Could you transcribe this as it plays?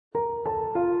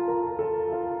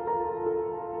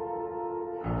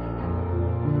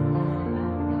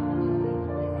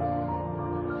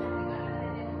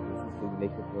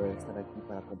privilegio poder estar aquí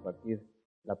para compartir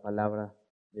la palabra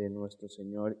de nuestro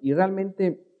Señor. Y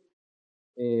realmente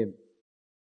el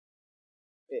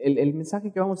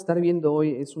mensaje que vamos a estar viendo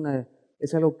hoy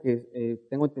es algo que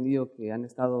tengo entendido que han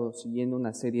estado siguiendo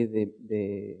una serie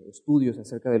de estudios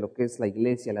acerca de lo que es la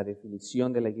iglesia, la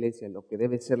definición de la iglesia, lo que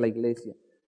debe ser la iglesia,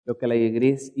 lo que la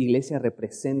iglesia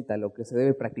representa, lo que se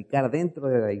debe practicar dentro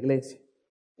de la iglesia.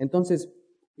 Entonces,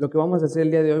 lo que vamos a hacer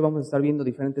el día de hoy, vamos a estar viendo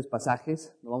diferentes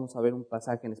pasajes, no vamos a ver un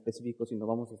pasaje en específico, sino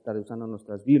vamos a estar usando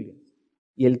nuestras Biblias.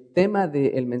 Y el tema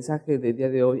del mensaje del día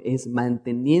de hoy es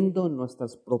manteniendo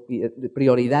nuestras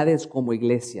prioridades como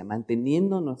iglesia,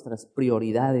 manteniendo nuestras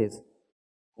prioridades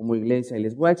como iglesia. Y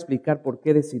les voy a explicar por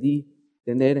qué decidí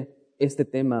poner este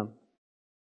tema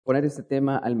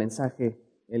al mensaje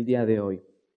el día de hoy.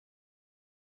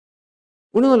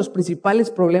 Uno de los principales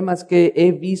problemas que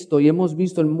he visto y hemos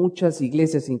visto en muchas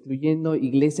iglesias, incluyendo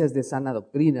iglesias de sana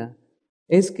doctrina,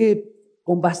 es que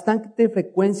con bastante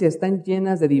frecuencia están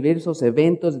llenas de diversos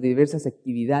eventos, de diversas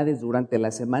actividades durante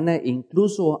la semana e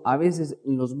incluso a veces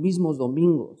en los mismos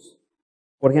domingos.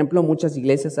 Por ejemplo, muchas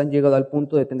iglesias han llegado al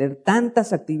punto de tener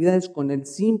tantas actividades con el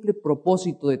simple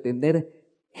propósito de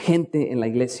tener gente en la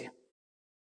iglesia,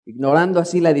 ignorando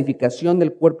así la edificación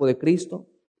del cuerpo de Cristo.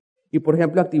 Y por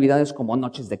ejemplo, actividades como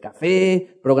noches de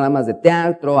café, programas de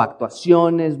teatro,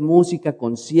 actuaciones, música,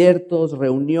 conciertos,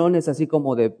 reuniones, así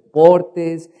como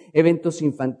deportes, eventos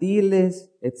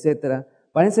infantiles, etcétera,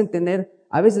 parecen tener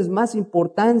a veces más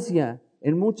importancia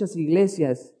en muchas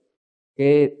iglesias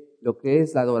que lo que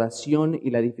es la adoración y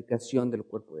la edificación del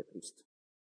cuerpo de Cristo.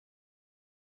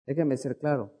 Déjenme ser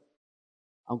claro,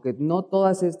 aunque no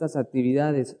todas estas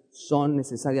actividades son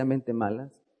necesariamente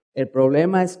malas, el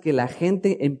problema es que la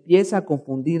gente empieza a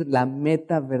confundir la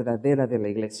meta verdadera de la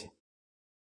iglesia.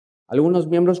 Algunos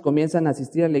miembros comienzan a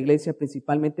asistir a la iglesia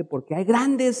principalmente porque hay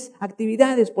grandes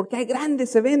actividades, porque hay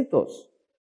grandes eventos.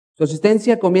 Su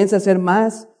asistencia comienza a ser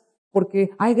más porque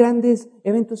hay grandes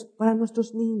eventos para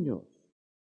nuestros niños,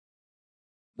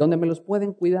 donde me los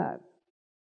pueden cuidar,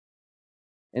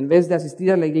 en vez de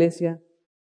asistir a la iglesia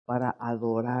para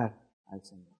adorar al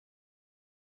Señor.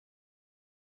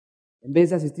 En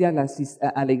vez de asistir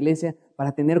a la iglesia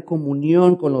para tener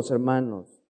comunión con los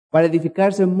hermanos, para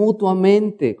edificarse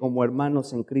mutuamente como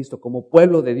hermanos en Cristo, como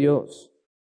pueblo de Dios.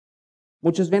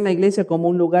 Muchos ven la iglesia como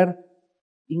un lugar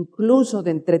incluso de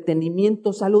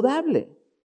entretenimiento saludable.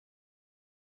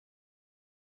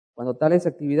 Cuando tales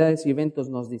actividades y eventos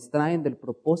nos distraen del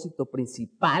propósito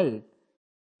principal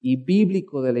y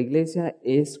bíblico de la iglesia,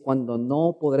 es cuando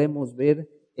no podremos ver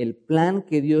el plan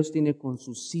que Dios tiene con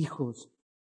sus hijos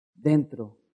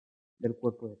dentro del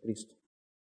cuerpo de Cristo,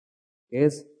 que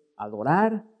es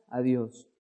adorar a Dios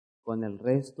con el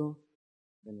resto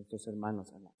de nuestros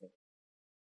hermanos en la fe.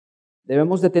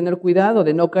 Debemos de tener cuidado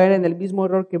de no caer en el mismo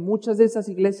error que muchas de esas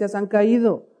iglesias han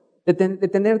caído, de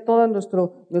tener todo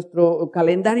nuestro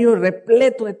calendario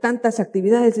repleto de tantas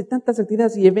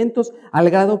actividades y eventos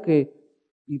al grado que,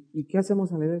 ¿y qué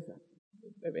hacemos en la iglesia?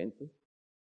 Eventos,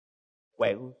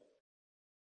 juegos.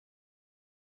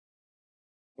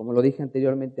 Como lo dije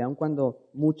anteriormente, aun cuando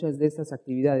muchas de estas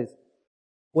actividades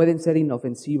pueden ser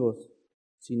inofensivos,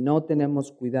 si no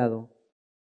tenemos cuidado,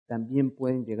 también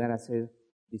pueden llegar a ser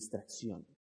distracción.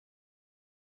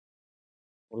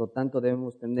 Por lo tanto,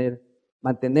 debemos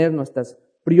mantener nuestras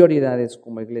prioridades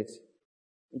como iglesia.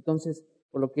 Entonces,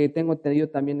 por lo que tengo entendido,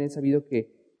 también he sabido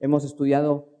que hemos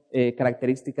estudiado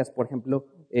características, por ejemplo,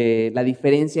 la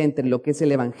diferencia entre lo que es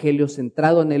el evangelio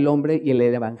centrado en el hombre y el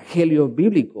evangelio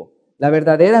bíblico. La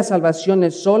verdadera salvación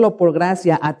es solo por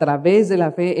gracia a través de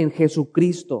la fe en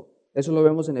Jesucristo. Eso lo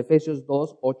vemos en Efesios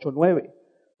 2, 8, 9.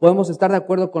 Podemos estar de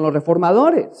acuerdo con los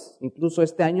reformadores. Incluso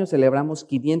este año celebramos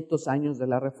 500 años de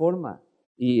la Reforma.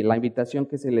 Y la invitación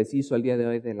que se les hizo el día de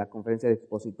hoy de la conferencia de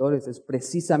expositores es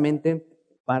precisamente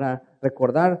para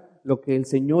recordar lo que el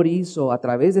Señor hizo a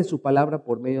través de su palabra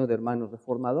por medio de hermanos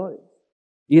reformadores.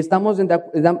 Y estamos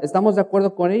de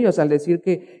acuerdo con ellos al decir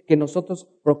que nosotros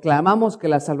proclamamos que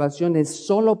la salvación es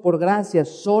solo por gracia,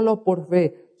 solo por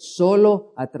fe,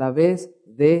 solo a través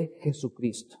de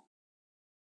Jesucristo.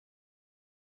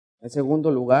 En segundo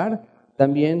lugar,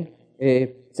 también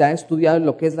se ha estudiado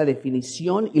lo que es la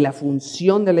definición y la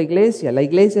función de la iglesia. La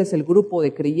iglesia es el grupo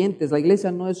de creyentes. La iglesia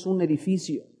no es un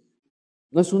edificio,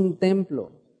 no es un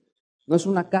templo, no es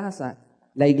una casa.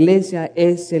 La iglesia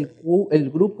es el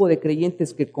grupo de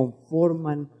creyentes que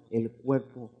conforman el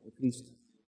cuerpo de Cristo.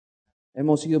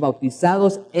 Hemos sido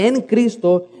bautizados en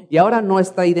Cristo y ahora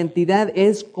nuestra identidad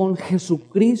es con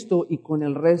Jesucristo y con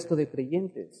el resto de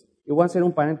creyentes. Y voy a hacer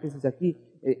un paréntesis aquí.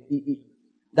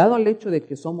 Dado el hecho de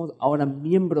que somos ahora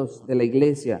miembros de la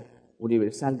iglesia,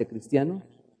 universal de cristiano.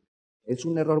 Es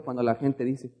un error cuando la gente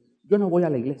dice, yo no voy a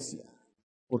la iglesia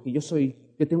porque yo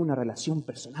tengo una relación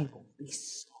personal con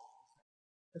Cristo.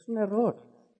 Es un error,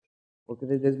 porque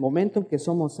desde el momento en que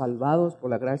somos salvados por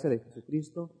la gracia de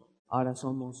Jesucristo, ahora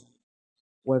somos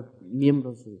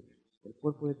miembros del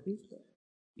cuerpo de Cristo.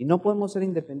 Y no podemos ser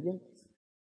independientes.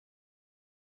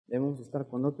 Debemos estar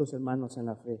con otros hermanos en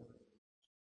la fe.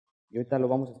 Y ahorita lo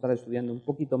vamos a estar estudiando un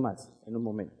poquito más en un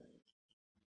momento.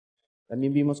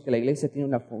 También vimos que la iglesia tiene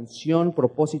una función,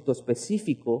 propósito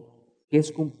específico, que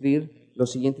es cumplir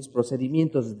los siguientes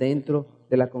procedimientos dentro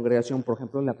de la congregación, por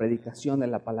ejemplo, la predicación de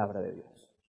la palabra de Dios.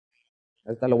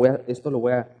 Esto lo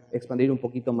voy a expandir un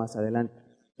poquito más adelante.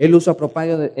 El uso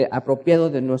apropiado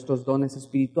de nuestros dones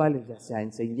espirituales, ya sea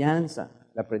enseñanza,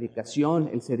 la predicación,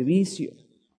 el servicio,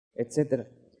 etc.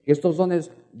 Estos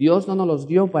dones Dios no nos los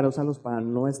dio para usarlos para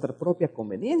nuestra propia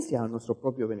conveniencia o nuestro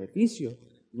propio beneficio,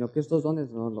 sino que estos dones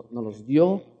nos los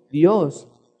dio Dios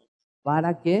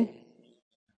para que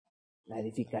la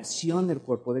edificación del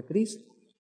cuerpo de Cristo.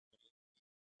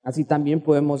 Así también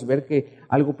podemos ver que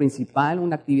algo principal,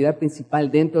 una actividad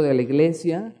principal dentro de la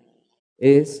iglesia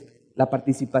es la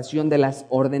participación de las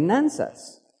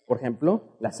ordenanzas. Por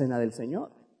ejemplo, la Cena del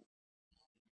Señor.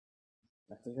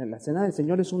 La Cena del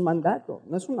Señor es un mandato,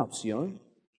 no es una opción.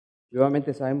 Y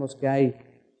obviamente sabemos que hay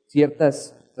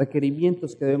ciertos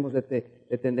requerimientos que debemos de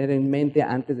tener en mente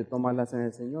antes de tomar la Cena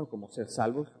del Señor, como ser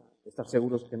salvos, estar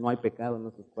seguros que no hay pecado en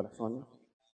nuestros corazones.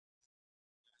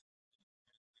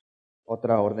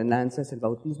 Otra ordenanza es el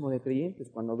bautismo de creyentes.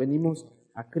 Cuando venimos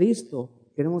a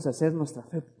Cristo, queremos hacer nuestra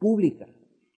fe pública.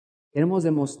 Queremos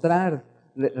demostrar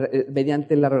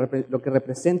mediante lo que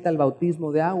representa el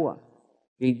bautismo de agua,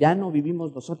 que ya no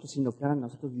vivimos nosotros, sino que ahora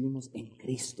nosotros vivimos en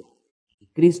Cristo. Y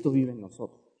Cristo vive en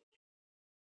nosotros.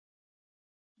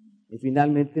 Y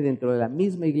finalmente, dentro de la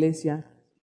misma iglesia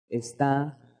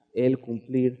está el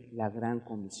cumplir la gran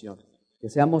comisión. Que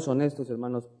seamos honestos,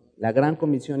 hermanos, la gran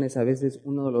comisión es a veces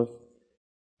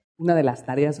una de las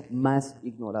tareas más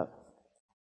ignoradas.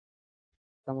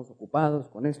 Estamos ocupados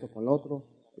con esto, con lo otro,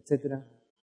 etc.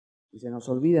 Y se nos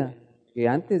olvida que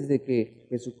antes de que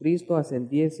Jesucristo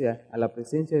ascendiese a la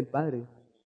presencia del Padre,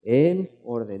 Él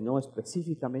ordenó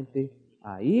específicamente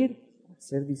a ir a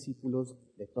ser discípulos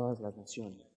de todas las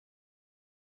naciones.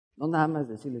 No nada más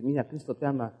decirles, mira, Cristo te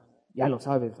ama, ya lo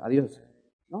sabes, adiós.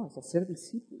 No, es hacer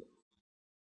discípulos,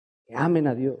 que amen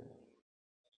a Dios.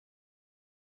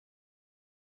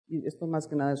 Y esto más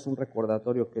que nada es un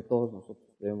recordatorio que todos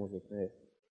nosotros debemos de tener.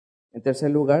 En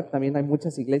tercer lugar, también hay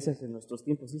muchas iglesias en nuestros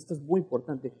tiempos, y esto es muy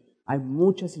importante. Hay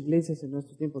muchas iglesias en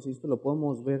nuestros tiempos, y esto lo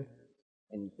podemos ver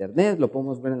en internet, lo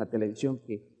podemos ver en la televisión,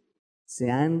 que se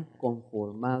han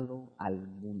conformado al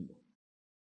mundo.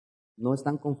 No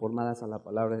están conformadas a la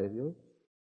palabra de Dios,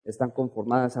 están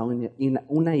conformadas a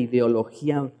una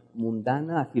ideología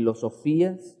mundana, a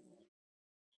filosofías,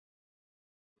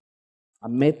 a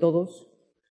métodos,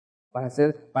 para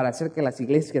hacer que las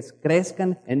iglesias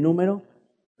crezcan en número,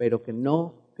 pero que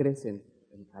no crecen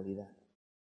en calidad.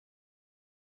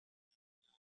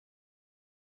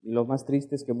 Y lo más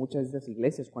triste es que muchas de estas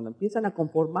iglesias, cuando empiezan a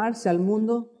conformarse al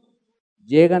mundo,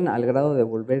 llegan al grado de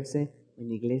volverse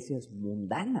en iglesias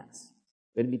mundanas,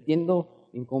 permitiendo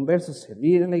inconversos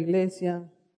servir en la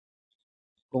iglesia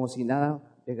como si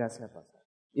nada llegase a pasar.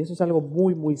 Y eso es algo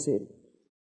muy, muy serio.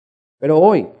 Pero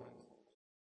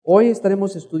hoy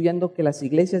estaremos estudiando que las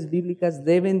iglesias bíblicas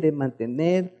deben de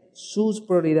mantener sus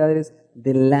prioridades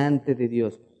delante de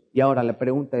Dios. Y ahora la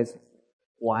pregunta es,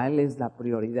 ¿cuál es la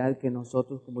prioridad que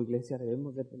nosotros como iglesia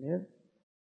debemos de tener?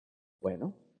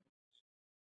 Bueno,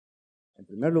 en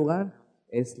primer lugar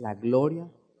es la gloria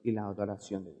y la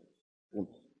adoración de Dios.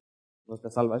 Punto. Nuestra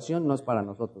salvación no es para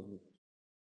nosotros mismos.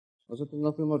 Nosotros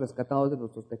no fuimos rescatados de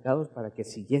nuestros pecados para que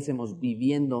siguiésemos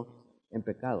viviendo en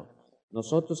pecado.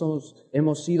 Nosotros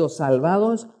hemos sido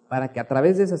salvados para que a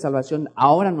través de esa salvación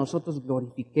ahora nosotros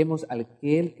glorifiquemos al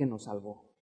aquel que nos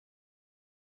salvó.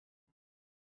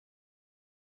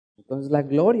 Entonces la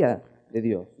gloria de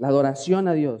Dios, la adoración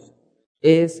a Dios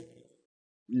es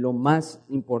lo más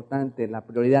importante, la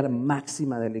prioridad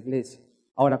máxima de la iglesia.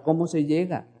 Ahora, ¿cómo se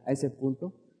llega a ese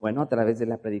punto? Bueno, a través de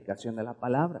la predicación de la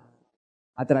palabra,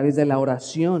 a través de la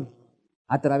oración,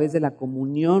 a través de la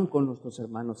comunión con nuestros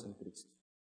hermanos en Cristo.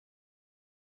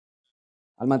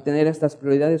 Al mantener estas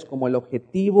prioridades como el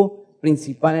objetivo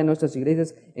principal en nuestras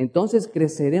iglesias, entonces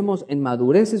creceremos en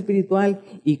madurez espiritual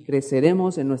y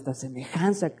creceremos en nuestra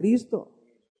semejanza a Cristo,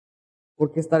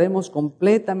 porque estaremos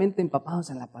completamente empapados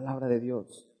en la palabra de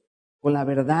Dios, con la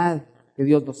verdad que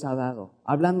Dios nos ha dado,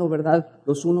 hablando verdad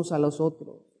los unos a los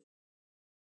otros.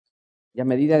 Y a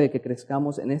medida de que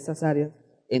crezcamos en estas áreas,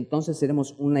 entonces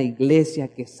seremos una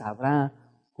iglesia que sabrá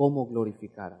cómo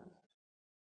glorificar a Dios.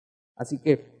 Así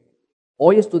que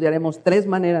hoy estudiaremos 3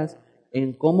 maneras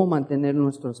en cómo mantener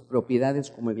nuestras propiedades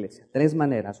como iglesia. 3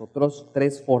 maneras,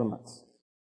 3 formas.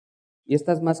 Y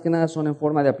estas más que nada son en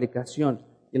forma de aplicación.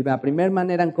 Y la primera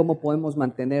manera en cómo podemos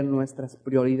mantener nuestras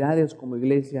prioridades como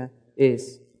iglesia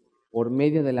es por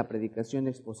medio de la predicación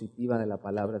expositiva de la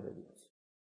palabra de Dios.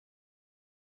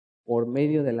 Por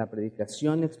medio de la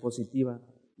predicación expositiva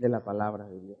de la palabra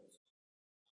de Dios.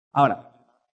 Ahora,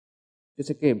 yo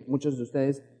sé que muchos de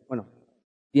ustedes,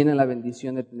 tienen la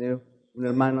bendición de tener un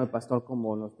hermano, el pastor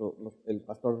como el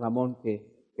pastor Ramón,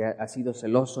 que ha sido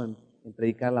celoso en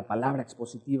predicar la palabra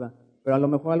expositiva, pero a lo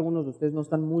mejor algunos de ustedes no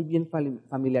están muy bien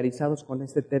familiarizados con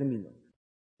este término.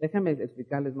 Déjenme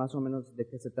explicarles más o menos de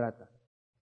qué se trata.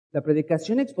 La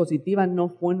predicación expositiva no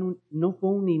fue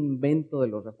un invento de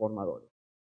los reformadores.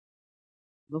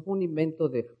 No fue un invento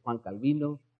de Juan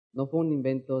Calvino, no fue un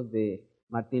invento de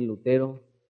Martín Lutero,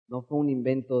 no fue un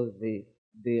invento de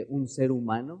un ser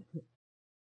humano,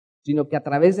 sino que a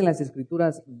través de las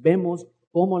Escrituras vemos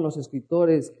cómo los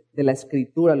escritores de la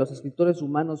Escritura, los escritores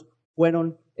humanos,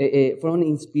 fueron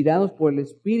inspirados por el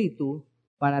Espíritu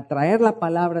para traer la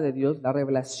palabra de Dios, la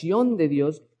revelación de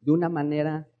Dios, de una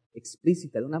manera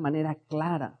explícita, de una manera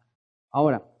clara.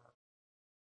 Ahora,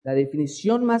 la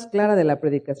definición más clara de la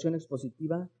predicación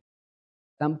expositiva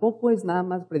tampoco es nada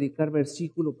más predicar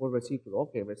versículo por versículo.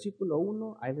 Ok, versículo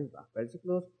 1, ahí les va.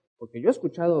 Versículo 2, porque yo he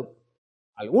escuchado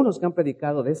algunos que han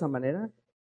predicado de esa manera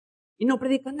y no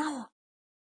predican nada.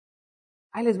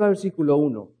 Ahí les va versículo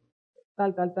 1,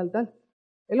 tal.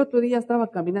 El otro día estaba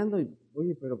caminando y,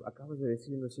 oye, pero acabas de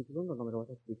decir el versículo 1, ¿no me lo vas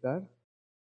a explicar?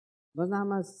 No es nada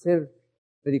más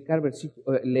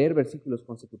leer versículos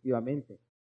consecutivamente.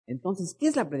 Entonces, ¿qué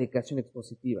es la predicación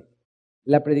expositiva?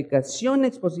 La predicación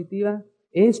expositiva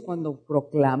es cuando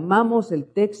proclamamos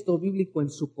el texto bíblico en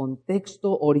su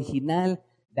contexto original,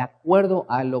 de acuerdo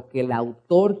a lo que el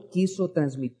autor quiso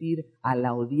transmitir a la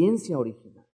audiencia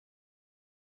original.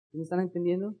 ¿Me están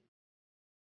entendiendo?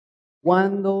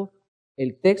 Cuando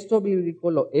el texto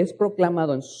bíblico es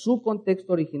proclamado en su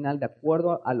contexto original, de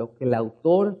acuerdo a lo que el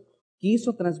autor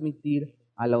quiso transmitir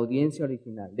a la audiencia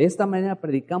original. De esta manera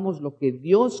predicamos lo que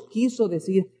Dios quiso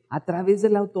decir a través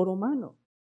del autor humano.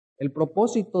 El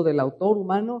propósito del autor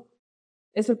humano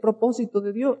es el propósito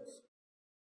de Dios.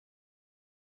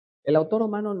 El autor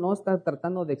humano no está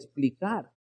tratando de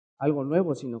explicar algo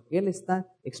nuevo, sino que él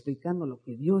está explicando lo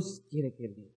que Dios quiere que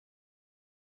él diga.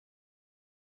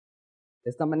 De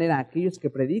esta manera, aquellos que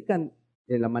predican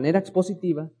de la manera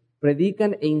expositiva,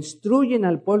 predican e instruyen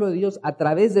al pueblo de Dios a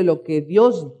través de lo que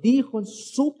Dios dijo en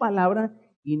su palabra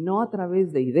y no a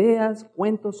través de ideas,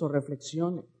 cuentos o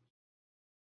reflexiones.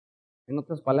 En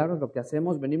otras palabras, lo que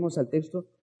hacemos, venimos al texto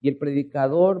y el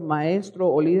predicador, maestro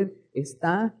o líder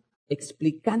está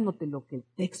explicándote lo que el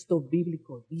texto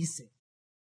bíblico dice,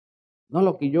 no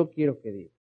lo que yo quiero que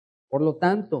diga. Por lo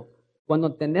tanto,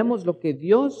 cuando tenemos lo que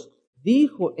Dios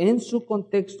dijo en su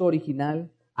contexto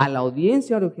original, a la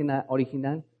audiencia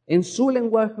original, en su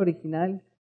lenguaje original,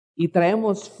 y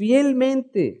traemos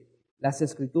fielmente las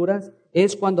Escrituras,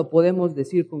 es cuando podemos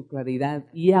decir con claridad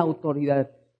y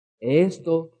autoridad,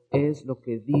 esto es lo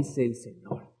que dice el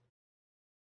Señor.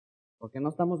 Porque no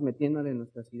estamos metiéndole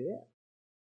nuestras ideas,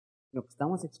 sino que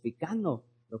estamos explicando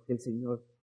lo que el Señor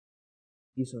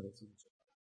quiso decir.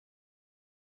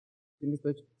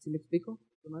 ¿Sí me explico,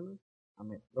 hermanos?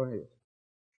 Amén. Gloria a Dios.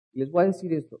 Y les voy a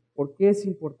decir esto. ¿Por qué es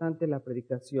importante la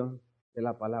predicación de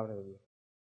la palabra de Dios?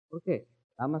 ¿Por qué?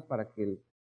 Nada más para que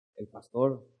el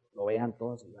pastor lo vean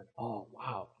todos y digan, oh,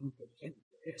 wow, qué inteligente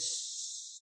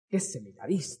es, qué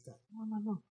seminarista.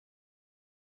 No.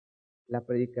 La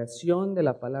predicación de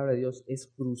la palabra de Dios es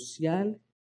crucial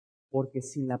porque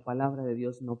sin la palabra de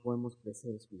Dios no podemos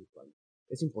crecer espiritualmente.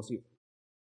 Es imposible.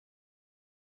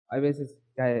 Hay veces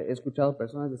que he escuchado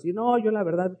personas decir, no, yo la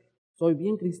verdad soy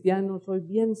bien cristiano, soy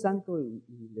bien santo,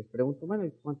 y les pregunto, bueno,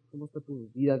 ¿cómo está tu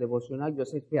vida devocional? Yo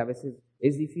sé que a veces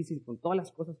es difícil, con todas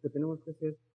las cosas que tenemos que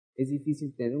hacer, es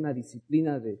difícil tener una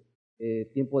disciplina de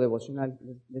tiempo devocional.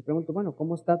 Les pregunto, bueno,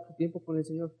 ¿cómo está tu tiempo con el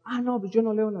Señor? No, pues yo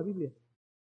no leo la Biblia.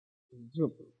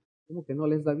 Yo, ¿cómo que no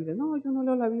lees la Biblia? No, yo no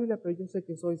leo la Biblia, pero yo sé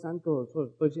que soy santo,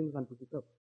 estoy siendo santificado.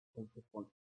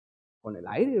 ¿Con el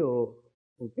aire o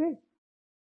con qué?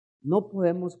 No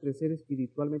podemos crecer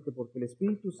espiritualmente porque el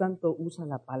Espíritu Santo usa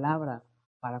la palabra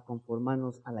para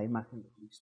conformarnos a la imagen de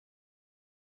Cristo.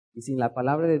 Y sin la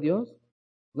palabra de Dios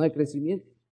no hay crecimiento.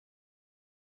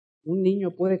 ¿Un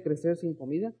niño puede crecer sin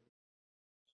comida?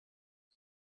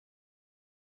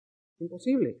 Es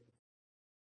imposible.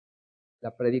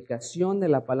 La predicación de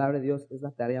la palabra de Dios es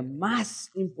la tarea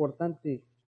más importante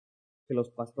que los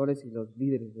pastores y los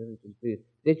líderes deben cumplir.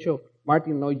 De hecho,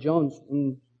 Martin Lloyd Jones,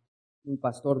 un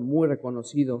pastor muy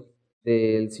reconocido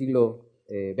del siglo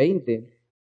XX,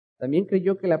 también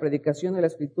creyó que la predicación de la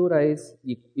Escritura es,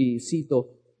 y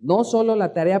cito, no solo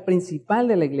la tarea principal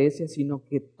de la iglesia, sino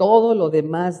que todo lo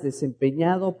demás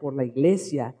desempeñado por la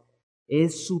iglesia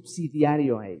es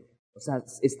subsidiario a ella. O sea,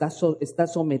 está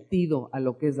sometido a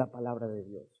lo que es la palabra de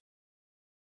Dios.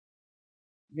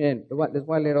 Bien, les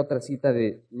voy a leer otra cita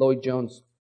de Lloyd Jones,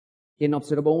 quien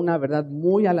observó una verdad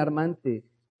muy alarmante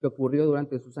que ocurrió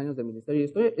durante sus años de ministerio.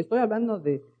 Estoy hablando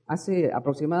de hace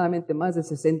aproximadamente más de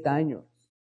 60 años,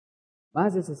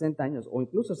 o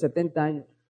incluso 70 años.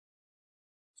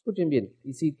 Escuchen bien,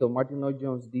 y cito, Martin Lloyd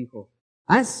Jones dijo,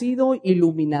 ha sido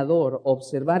iluminador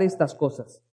observar estas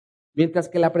cosas. Mientras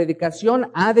que la predicación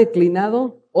ha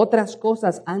declinado, otras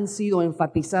cosas han sido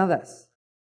enfatizadas.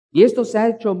 Y esto se ha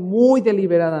hecho muy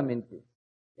deliberadamente.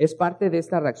 Es parte de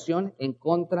esta reacción en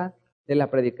contra de la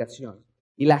predicación.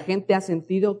 Y la gente ha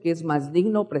sentido que es más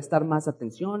digno prestar más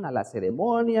atención a la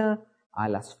ceremonia, a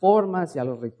las formas y a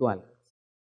los rituales.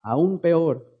 Aún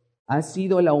peor, ha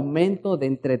sido el aumento de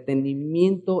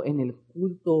entretenimiento en el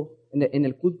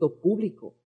culto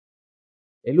público.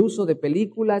 El uso de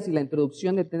películas y la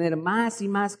introducción de tener más y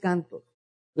más cantos.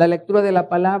 La lectura de la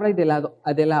palabra y de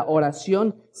la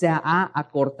oración se ha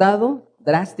acortado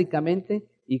drásticamente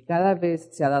y cada vez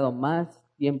se ha dado más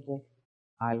tiempo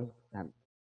al canto.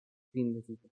 Fin de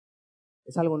cita.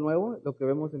 ¿Es algo nuevo lo que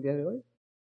vemos el día de hoy?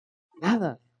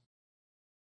 Nada.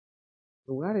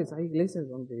 Lugares, hay iglesias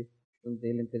donde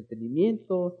el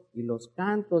entretenimiento y los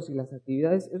cantos y las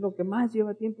actividades es lo que más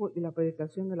lleva tiempo y la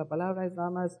predicación de la palabra es nada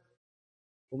más,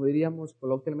 como diríamos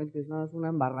coloquialmente, es nada más una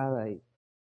embarrada ahí.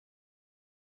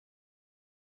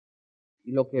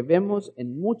 Y lo que vemos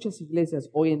en muchas iglesias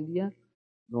hoy en día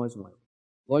no es nuevo.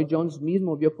 Lloyd Jones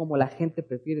mismo vio cómo la gente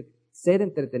prefiere ser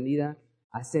entretenida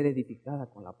a ser edificada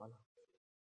con la palabra.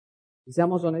 Y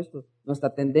seamos honestos,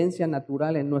 nuestra tendencia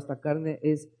natural en nuestra carne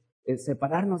es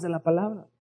separarnos de la palabra.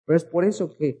 Pero es por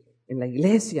eso que en la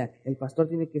iglesia el pastor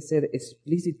tiene que ser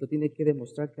explícito, tiene que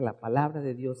demostrar que la palabra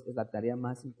de Dios es la tarea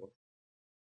más importante.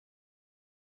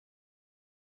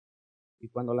 Y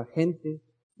cuando la gente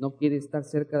no quiere estar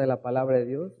cerca de la palabra de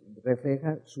Dios,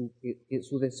 refleja que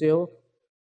su deseo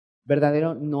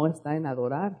verdadero no está en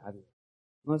adorar a Dios,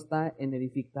 no está en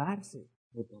edificarse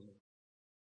mutuamente.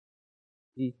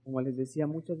 Y como les decía,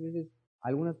 muchas veces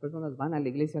algunas personas van a la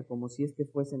iglesia como si este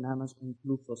fuese nada más un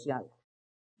club social.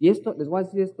 Y esto, les voy a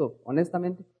decir esto,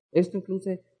 honestamente, esto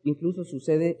incluso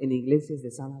sucede en iglesias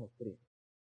de sana doctrina.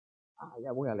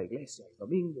 Ya voy a la iglesia el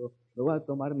domingo, me voy a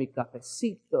tomar mi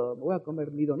cafecito, me voy a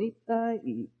comer mi donita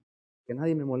y que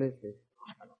nadie me moleste.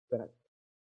 No, espérate.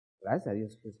 Gracias a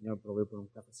Dios que el Señor provee por un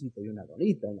cafecito y una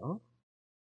donita, ¿no?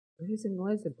 Pero ese no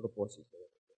es el propósito.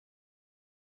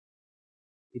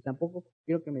 Y tampoco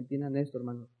quiero que me entiendan esto,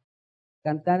 hermanos.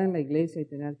 Cantar en la iglesia y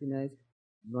tener actividades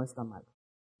no está mal.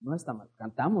 No está mal.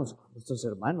 Cantamos con nuestros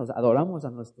hermanos, adoramos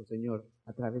a nuestro Señor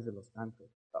a través de los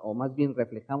cantos. O más bien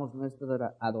reflejamos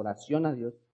nuestra adoración a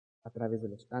Dios a través de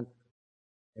los cantos.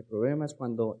 El problema es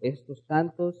cuando estos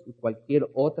cantos y cualquier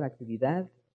otra actividad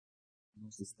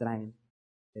nos distraen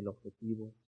del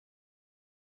objetivo.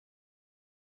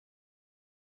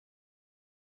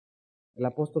 El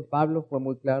apóstol Pablo fue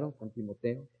muy claro con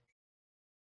Timoteo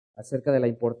acerca de la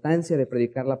importancia de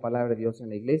predicar la palabra de Dios en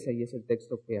la iglesia, y es el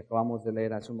texto que acabamos de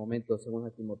leer hace un momento,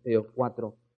 2 Timoteo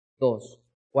 4, 2,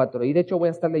 4. Y de hecho voy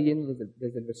a estar leyendo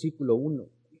desde el versículo 1.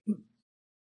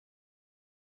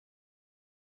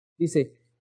 Dice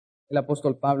el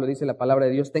apóstol Pablo, dice la palabra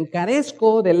de Dios, te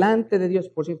encarezco delante de Dios.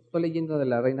 Por cierto, estoy leyendo de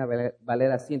la Reina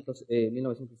Valera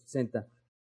 1960.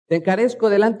 Te encarezco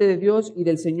delante de Dios y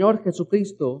del Señor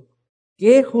Jesucristo,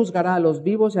 que juzgará a los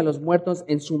vivos y a los muertos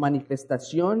en su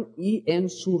manifestación y en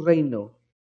su reino.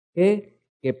 Que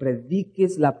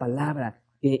prediques la palabra,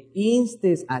 que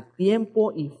instes a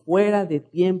tiempo y fuera de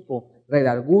tiempo,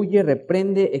 redarguye,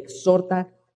 reprende,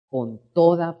 exhorta con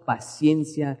toda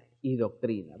paciencia y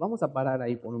doctrina. Vamos a parar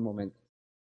ahí por un momento.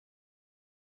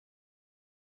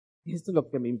 Esto es lo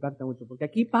que me impacta mucho, porque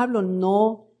aquí Pablo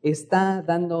no está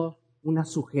dando una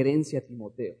sugerencia a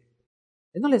Timoteo.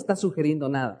 Él no le está sugiriendo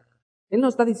nada.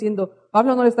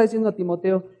 Pablo no le está diciendo a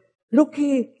Timoteo, creo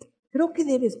que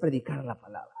debes predicar la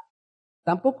palabra.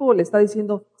 Tampoco le está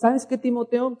diciendo, ¿sabes qué,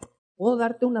 Timoteo? ¿Puedo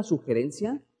darte una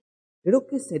sugerencia? Creo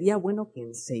que sería bueno que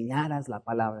enseñaras la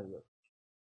palabra de Dios.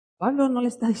 Pablo no le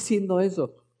está diciendo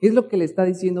eso. ¿Qué es lo que le está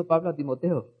diciendo Pablo a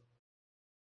Timoteo?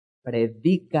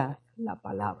 Predica la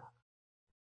palabra.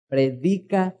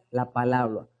 Predica la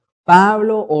palabra.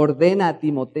 Pablo ordena a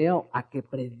Timoteo a que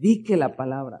predique la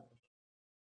palabra.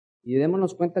 Y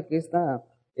démonos cuenta que esta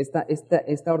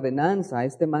ordenanza,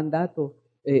 este mandato,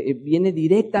 viene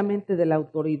directamente de la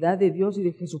autoridad de Dios y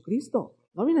de Jesucristo.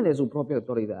 No viene de su propia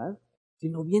autoridad,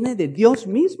 sino viene de Dios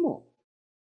mismo.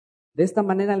 De esta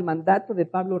manera, el mandato de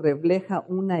Pablo refleja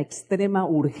una extrema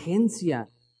urgencia,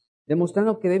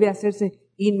 demostrando que debe hacerse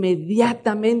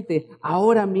inmediatamente,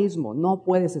 ahora mismo. No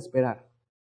puedes esperar.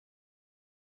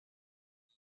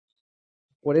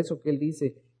 Por eso que él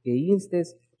dice que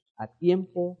instes a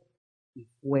tiempo y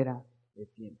fuera de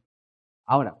tiempo.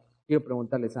 Ahora, quiero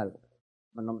preguntarles algo.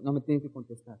 No me tienen que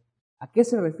contestar. ¿A qué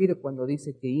se refiere cuando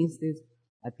dice que instes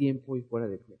a tiempo y fuera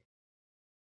de tiempo?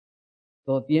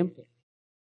 Todo tiempo.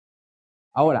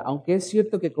 Ahora, aunque es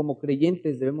cierto que como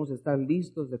creyentes debemos estar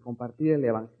listos de compartir el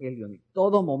Evangelio en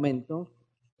todo momento,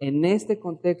 en este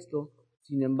contexto,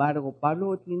 sin embargo,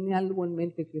 Pablo tiene algo en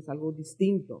mente que es algo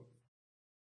distinto.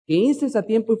 Que instes a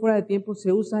tiempo y fuera de tiempo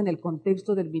se usa en el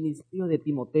contexto del ministerio de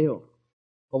Timoteo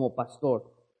como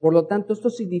pastor. Por lo tanto, esto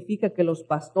significa que los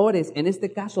pastores, en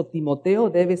este caso Timoteo,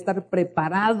 debe estar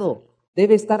preparado,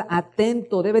 debe estar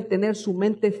atento, debe tener su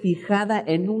mente fijada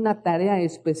en una tarea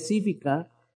específica,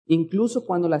 incluso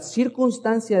cuando las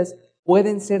circunstancias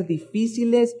pueden ser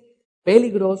difíciles,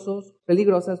 peligrosas,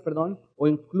 o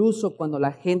incluso cuando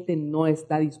la gente no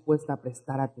está dispuesta a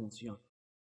prestar atención.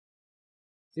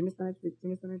 ¿Sí me están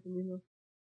entendiendo?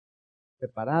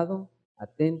 Preparado,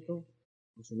 atento,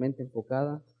 con su mente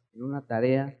enfocada en una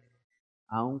tarea,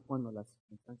 aun cuando las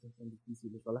circunstancias son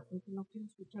difíciles o la gente no quiere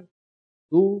escuchar.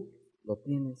 Tú lo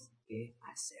tienes que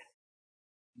hacer.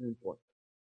 No importa.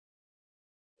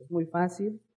 Es muy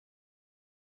fácil,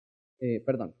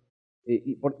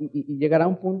 y llegará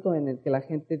un punto en el que la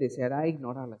gente deseará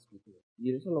ignorar la escritura.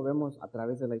 Y eso lo vemos a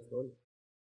través de la historia.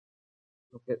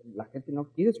 Porque la gente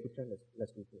no quiere escuchar la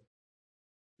escritura.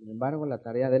 Sin embargo, la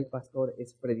tarea del pastor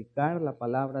es predicar la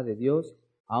palabra de Dios,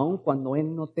 aun cuando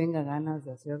él no tenga ganas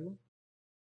de hacerlo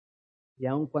y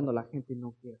aun cuando la gente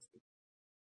no quiera escuchar.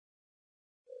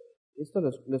 Esto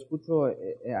lo escucho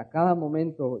a cada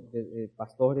momento de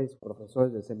pastores,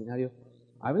 profesores del seminario.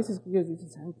 A veces que ellos dicen,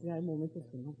 ¿saben qué? Hay momentos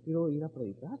que no quiero ir a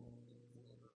predicar.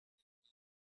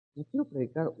 No quiero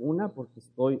predicar, porque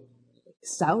estoy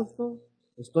exhausto,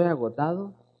 estoy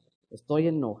agotado, estoy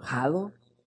enojado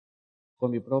con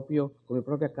mi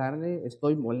propia carne,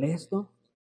 estoy molesto,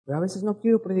 pero a veces no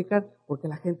quiero predicar porque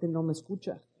la gente no me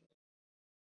escucha.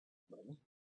 Bueno,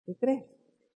 ¿qué crees?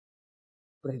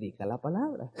 Predica la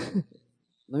palabra.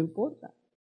 No importa.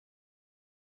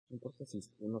 No importa si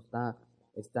uno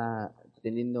está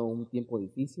teniendo un tiempo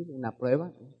difícil, una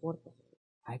prueba, no importa.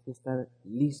 Hay que estar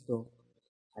listo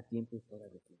a tiempo y fuera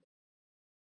de tiempo.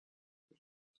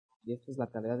 Y esta es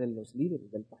la tarea de los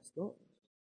líderes, del pastor.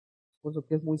 Por eso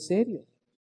que es muy serio.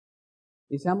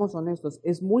 Y seamos honestos,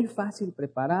 es muy fácil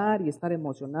preparar y estar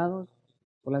emocionados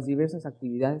por las diversas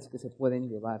actividades que se pueden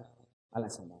llevar a la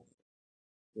semana.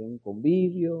 Que un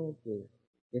convivio, que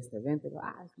este evento,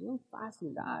 es muy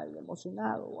fácil,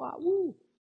 emocionado,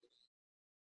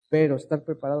 Pero estar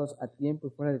preparados a tiempo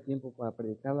y fuera de tiempo para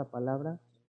predicar la palabra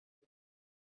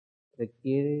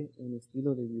requiere un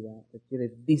estilo de vida, requiere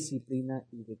disciplina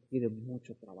y requiere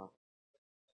mucho trabajo.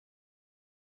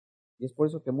 Y es por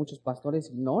eso que muchos pastores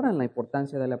ignoran la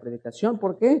importancia de la predicación.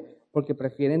 ¿Por qué? Porque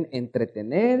prefieren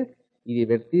entretener y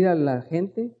divertir a la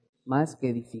gente más que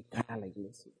edificar a la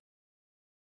iglesia.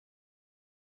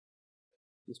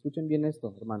 Y escuchen bien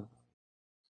esto, hermanos.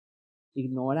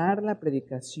 Ignorar la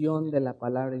predicación de la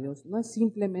palabra de Dios no es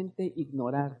simplemente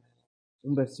ignorar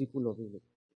un versículo bíblico.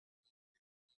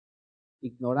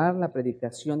 Ignorar la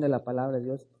predicación de la palabra de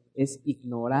Dios es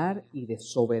ignorar y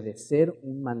desobedecer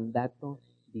un mandato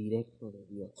directo de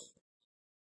Dios.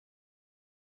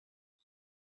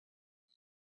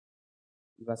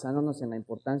 Y basándonos en la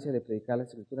importancia de predicar las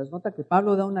Escrituras, nota que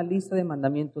Pablo da una lista de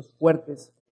mandamientos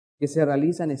fuertes que se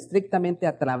realizan estrictamente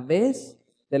a través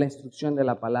de la instrucción de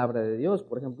la palabra de Dios.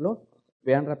 Por ejemplo,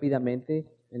 vean rápidamente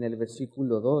en el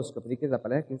versículo 2, que prediques la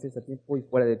palabra que instes a tiempo y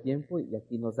fuera de tiempo, y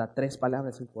aquí nos da 3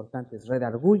 palabras importantes: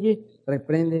 redarguye,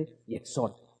 reprende y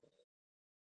exhorta.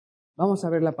 Vamos a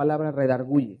ver la palabra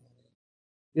redarguye.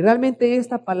 Y realmente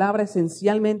esta palabra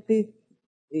esencialmente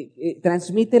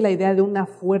transmite la idea de una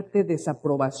fuerte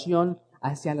desaprobación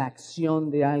hacia la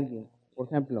acción de alguien. Por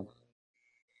ejemplo,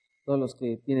 todos los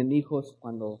que tienen hijos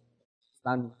cuando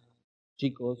están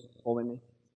chicos, jóvenes,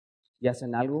 y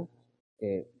hacen algo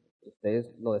que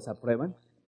ustedes lo desaprueban,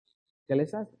 ¿qué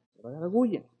les hacen? Lo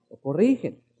redarguyen, lo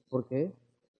corrigen. ¿Por qué?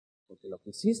 Porque lo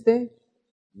que hiciste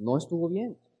no estuvo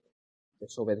bien,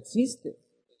 desobedeciste.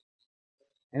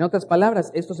 En otras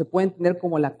palabras, esto se puede entender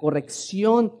como la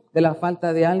corrección de la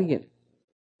falta de alguien.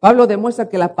 Pablo demuestra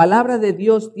que la palabra de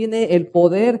Dios tiene el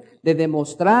poder de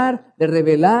demostrar, de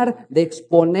revelar, de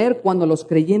exponer cuando los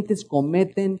creyentes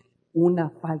cometen una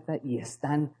falta y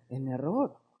están en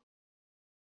error.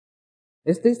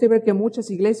 Es triste ver que muchas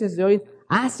iglesias de hoy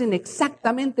hacen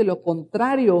exactamente lo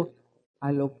contrario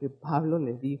a lo que Pablo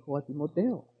le dijo a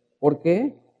Timoteo. ¿Por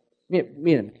qué?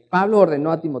 Miren, Pablo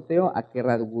ordenó a Timoteo a que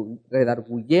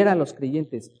redarguyera a los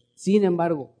creyentes. Sin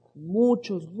embargo,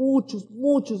 muchos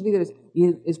líderes,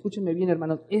 y escúchenme bien,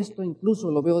 hermanos, esto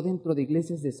incluso lo veo dentro de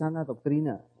iglesias de sana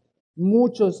doctrina.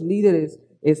 Muchos líderes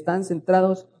están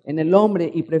centrados en el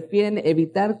hombre y prefieren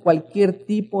evitar cualquier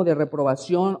tipo de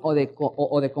reprobación o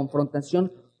de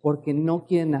confrontación porque no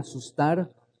quieren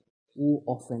asustar u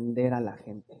ofender a la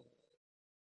gente.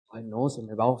 Ay, no, se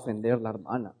me va a ofender la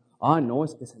hermana. Ah, no,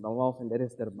 es que se me va a ofender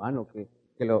este hermano que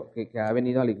ha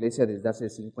venido a la iglesia desde hace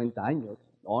 50 años.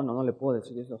 No le puedo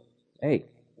decir eso.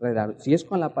 Hey, si es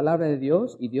con la palabra de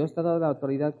Dios y Dios te ha dado la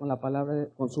autoridad con la palabra,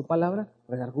 con su palabra,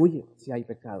 redarguye si hay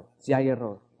pecado, si hay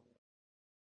error.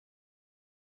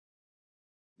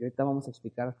 Y ahorita vamos a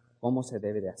explicar cómo se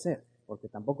debe de hacer, porque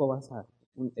tampoco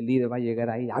el líder va a llegar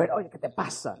ahí, a ver, oye, ¿qué te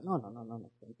pasa? No,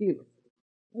 tranquilo.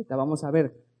 Ahorita vamos a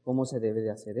ver cómo se debe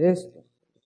de hacer esto.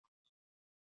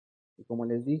 Y como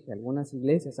les dije, algunas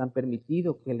iglesias han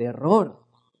permitido que el error,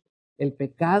 el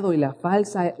pecado y la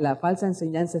falsa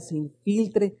enseñanza se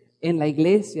infiltre en la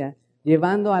iglesia,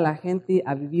 llevando a la gente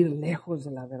a vivir lejos de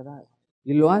la verdad.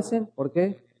 Y lo hacen, ¿por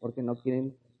qué? Porque no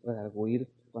quieren redarguir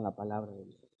con la palabra de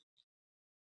Dios.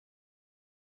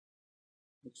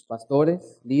 Muchos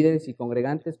pastores, líderes y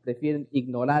congregantes prefieren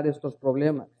ignorar estos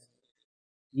problemas.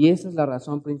 Y esa es la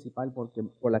razón principal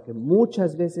por la que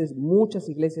muchas veces muchas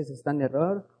iglesias están en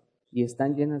error y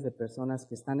están llenas de personas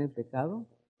que están en pecado,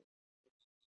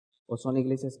 o son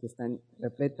iglesias que están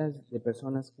repletas de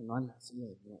personas que no han nacido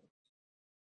de nuevo.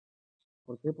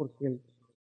 ¿Por qué? Porque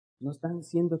no están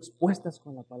siendo expuestas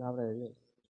con la palabra de Dios.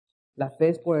 La fe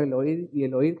es por el oír, y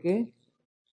el oír ¿qué?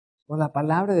 Por la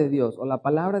palabra de Dios o la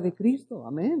palabra de Cristo.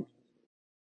 Amén.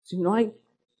 Si no hay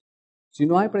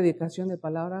predicación de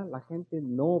palabra, la gente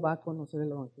no va a conocer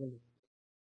el Evangelio.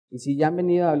 Y si ya han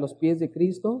venido a los pies de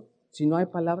Cristo, si no hay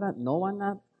palabra, no van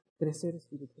a crecer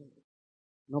espiritualmente.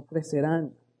 No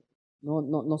crecerán.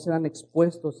 No serán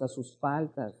expuestos a sus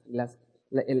faltas,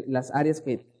 las áreas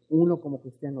que uno como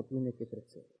cristiano tiene que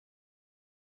crecer.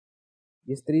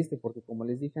 Y es triste porque, como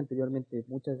les dije anteriormente,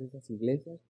 muchas de esas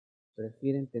iglesias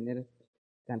prefieren tener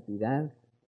cantidad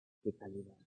que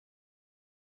calidad.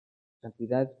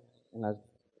 Cantidad en las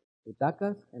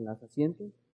butacas, en los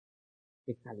asientos,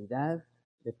 que calidad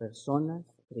de personas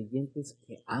creyentes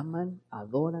que aman,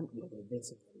 adoran y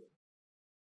obedecen a Dios.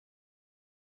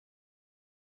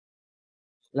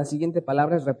 La siguiente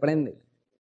palabra es reprende.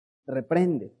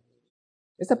 Reprende.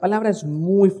 Esta palabra es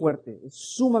muy fuerte, es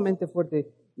sumamente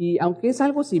fuerte. Y aunque es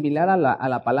algo similar a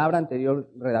la palabra anterior,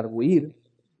 redarguir,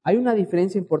 hay una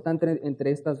diferencia importante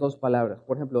entre estas dos palabras.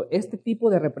 Por ejemplo, este tipo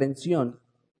de reprensión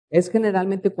es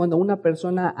generalmente cuando una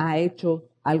persona ha hecho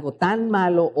algo tan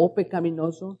malo o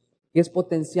pecaminoso que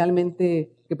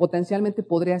potencialmente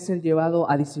podría ser llevado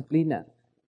a disciplina.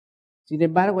 Sin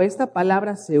embargo, esta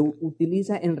palabra se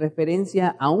utiliza en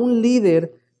referencia a un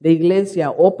líder de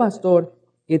iglesia o pastor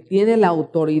que tiene la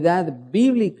autoridad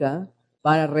bíblica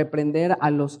para reprender a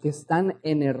los que están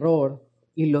en error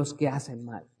y los que hacen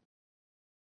mal.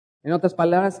 En otras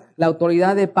palabras, la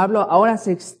autoridad de Pablo ahora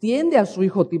se extiende a su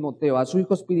hijo Timoteo, a su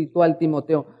hijo espiritual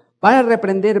Timoteo, para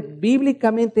reprender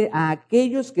bíblicamente a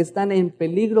aquellos que están en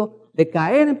peligro de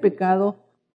caer en pecado,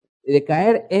 de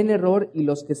caer en error, y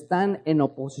los que están en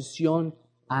oposición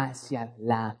hacia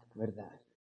la verdad.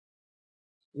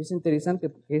 Y es interesante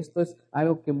porque esto es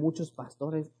algo que muchos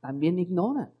pastores también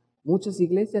ignoran, muchas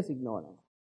iglesias ignoran.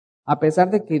 A pesar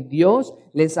de que Dios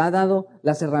les ha dado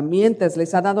las herramientas,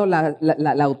 les ha dado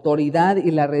la autoridad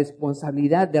y la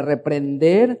responsabilidad de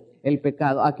reprender el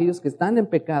pecado. Aquellos que están en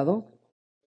pecado,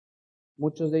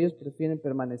 muchos de ellos prefieren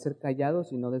permanecer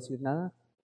callados y no decir nada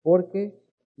porque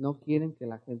no quieren que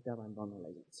la gente abandone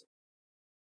la iglesia.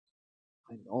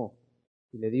 Ay, no,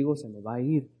 si le digo se me va a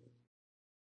ir.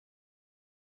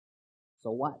 So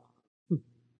what?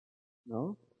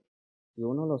 ¿No? Si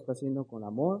uno lo está haciendo con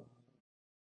amor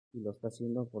y lo está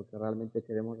haciendo porque realmente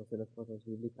queremos hacer las cosas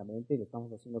bíblicamente y lo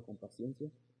estamos haciendo con paciencia,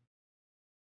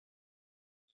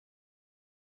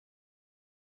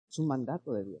 es un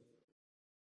mandato de Dios.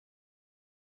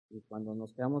 Y cuando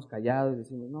nos quedamos callados y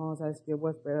decimos, no, ¿sabes qué? Voy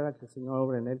a esperar a que el Señor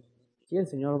obre en él. Sí, el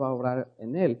Señor va a obrar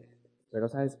en él, pero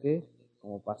 ¿sabes qué?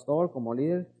 Como pastor, como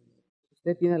líder,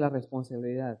 usted tiene la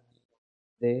responsabilidad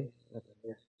de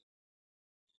reprender.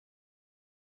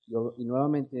 Y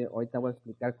nuevamente, ahorita voy a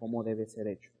explicar cómo debe ser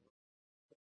hecho.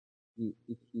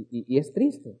 Y es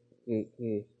triste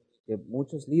que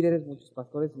muchos líderes, muchos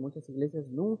pastores, muchas iglesias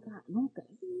nunca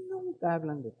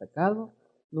hablan de pecado,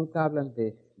 nunca hablan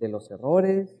de los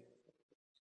errores.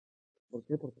 ¿Por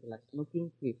qué? Porque no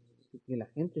quieren que la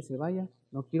gente se vaya,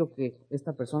 no quiero que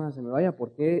esta persona se me vaya,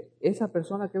 porque esa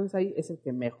persona que ves ahí es el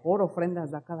que mejor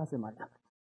ofrendas da cada semana.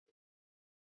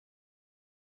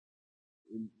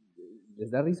 Les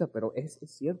da risa, pero es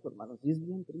cierto, hermanos, y es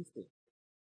bien triste.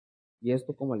 Y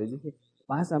esto, como les dije,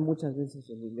 pasa muchas veces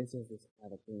en iglesias de sana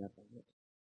doctrina también.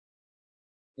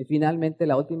 Y finalmente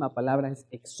la última palabra es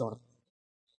exhorta.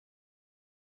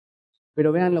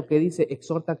 Pero vean lo que dice,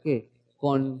 exhorta ¿qué?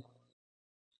 Con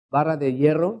barra de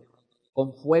hierro,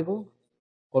 con fuego,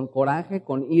 con coraje,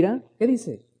 con ira. ¿Qué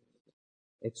dice?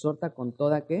 Exhorta con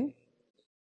toda ¿qué?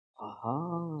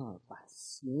 Ajá,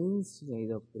 paciencia y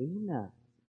doctrina.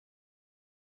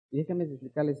 Y déjenme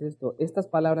explicarles esto. Estas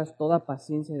palabras, toda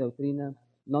paciencia y doctrina,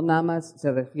 no nada más se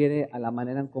refiere a la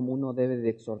manera en cómo uno debe de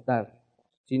exhortar,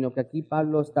 sino que aquí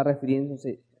Pablo está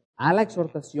refiriéndose a la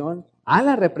exhortación, a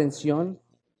la reprensión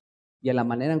y a la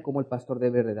manera en cómo el pastor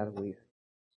debe redarguir.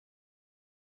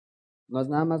 No es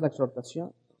nada más la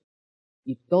exhortación.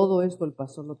 Y todo esto el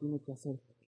pastor lo tiene que hacer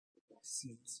con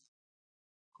paciencia,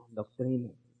 con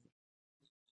doctrina.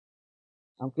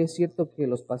 Aunque es cierto que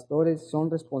los pastores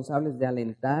son responsables de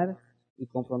alentar y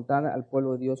confrontar al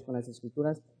pueblo de Dios con las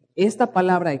Escrituras, esta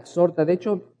palabra exhorta, de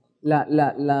hecho,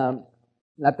 la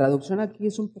traducción aquí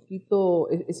es un poquito,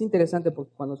 es interesante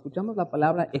porque cuando escuchamos la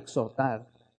palabra exhortar,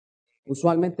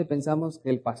 usualmente pensamos que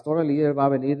el pastor o el líder va a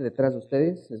venir detrás de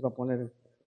ustedes, les va a poner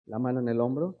la mano en el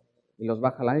hombro y los va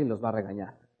a jalar y los va a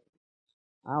regañar.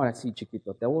 Ahora sí,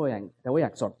 chiquito, te voy a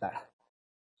exhortar.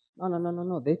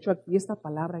 No. De hecho, aquí esta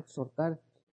palabra exhortar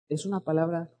es una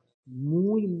palabra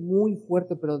muy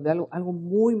fuerte, pero de algo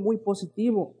muy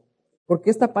positivo. Porque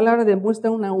esta palabra demuestra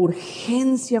una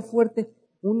urgencia fuerte,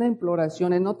 una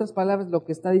imploración. En otras palabras, lo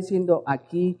que está diciendo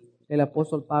aquí el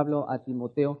apóstol Pablo a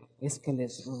Timoteo es que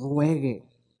les ruegue,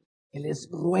 que les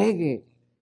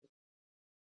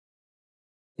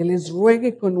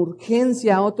ruegue con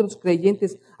urgencia a otros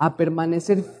creyentes a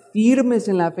permanecer firmes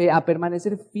en la fe, a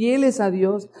permanecer fieles a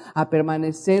Dios, a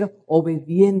permanecer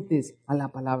obedientes a la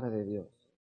palabra de Dios.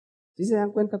 ¿Sí se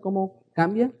dan cuenta cómo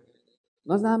cambia?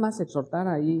 No es nada más exhortar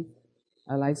ahí,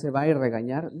 ahí se va y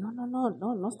regañar.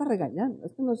 No está regañando.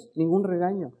 Esto no es ningún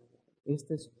regaño.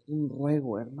 Este es un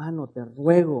ruego, hermano, te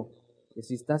ruego que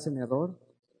si estás en error,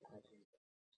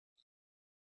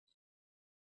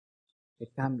 que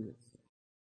cambies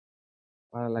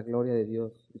para la gloria de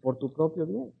Dios y por tu propio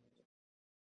bien.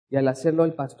 Y al hacerlo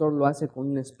el pastor lo hace con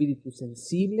un espíritu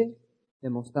sensible,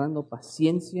 demostrando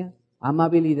paciencia,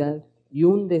 amabilidad y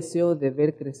un deseo de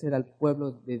ver crecer al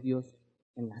pueblo de Dios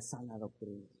en la sana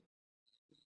doctrina.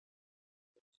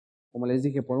 Como les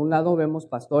dije, por un lado vemos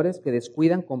pastores que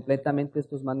descuidan completamente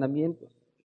estos mandamientos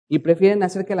y prefieren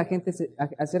hacer que la gente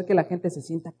se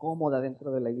sienta cómoda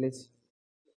dentro de la iglesia.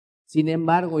 Sin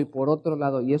embargo, y por otro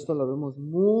lado, y esto lo vemos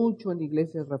mucho en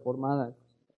iglesias reformadas,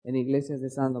 en iglesias de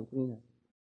sana doctrina,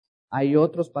 hay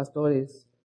otros pastores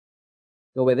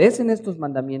que obedecen estos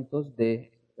mandamientos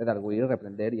de redarguir,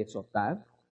 reprender y exhortar,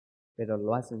 pero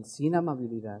lo hacen sin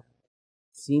amabilidad,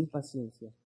 sin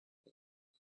paciencia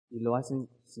y lo hacen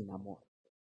sin amor.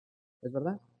 ¿Es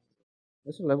verdad?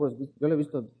 Eso yo lo he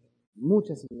visto en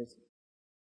muchas iglesias,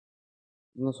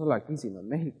 no solo aquí, sino en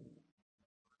México.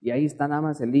 Y ahí está nada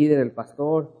más el líder, el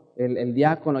pastor, el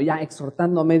diácono, ya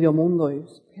exhortando a medio mundo. Y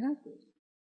espérate.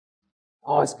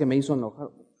 Oh, es que me hizo enojar.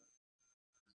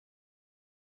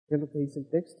 ¿Qué es lo que dice el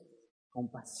texto? Con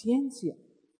paciencia.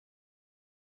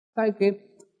 ¿Sabe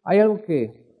qué? Hay algo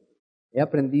que he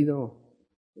aprendido,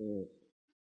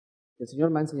 el Señor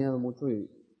me ha enseñado mucho y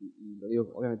lo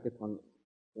digo obviamente con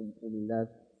humildad,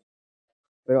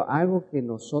 pero algo que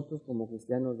nosotros como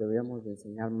cristianos deberíamos de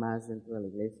enseñar más dentro de la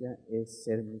iglesia es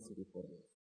ser misericordiosos,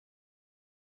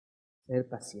 ser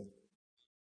pacientes.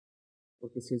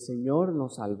 Porque si el Señor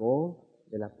nos salvó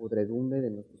de la podredumbre de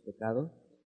nuestros pecados,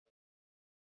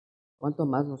 ¿cuánto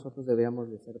más nosotros deberíamos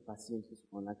de ser pacientes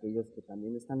con aquellos que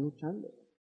también están luchando?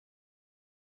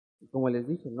 Y como les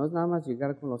dije, no es nada más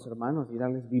llegar con los hermanos y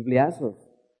darles bibliazos,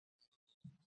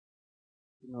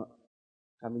 sino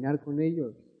caminar con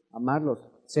ellos, amarlos,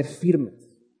 ser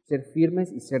firmes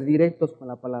y ser directos con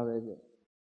la palabra de Dios,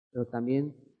 pero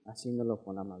también haciéndolo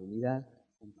con amabilidad,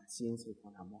 con paciencia y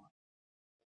con amor.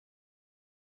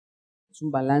 Es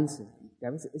un balance, que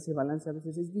a veces ese balance a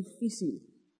veces es difícil.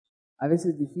 A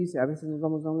veces es difícil, a veces nos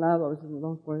vamos a un lado, a veces nos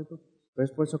vamos por otro, pero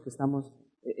es por eso que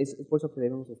es por eso que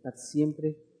debemos estar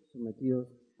siempre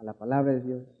sometidos a la palabra de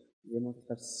Dios, debemos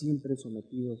estar siempre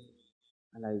sometidos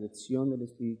a la dirección del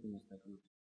Espíritu en nuestra vida.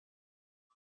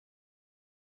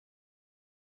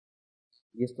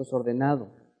 Y esto es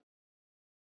ordenado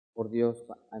por Dios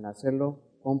en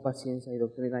hacerlo con paciencia y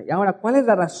doctrina. Y ahora, ¿cuál es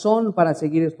la razón para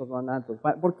seguir estos mandatos?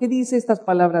 ¿Por qué dice estas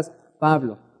palabras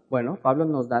Pablo? Bueno, Pablo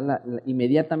nos da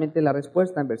inmediatamente la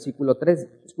respuesta en versículo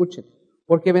 3. Escuchen.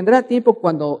 Porque vendrá tiempo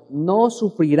cuando no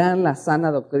sufrirán la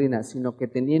sana doctrina, sino que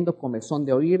teniendo comezón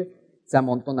de oír, se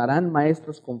amontonarán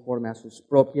maestros conforme a sus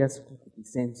propias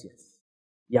concupiscencias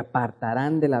y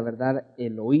apartarán de la verdad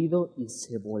el oído y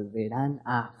se volverán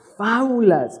a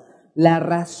fábulas. La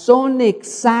razón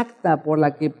exacta por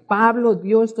la que Pablo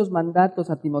dio estos mandatos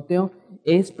a Timoteo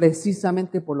es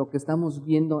precisamente por lo que estamos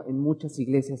viendo en muchas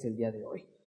iglesias el día de hoy.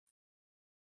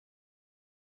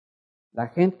 La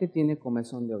gente tiene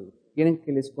comezón de oír, quieren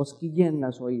que les cosquillen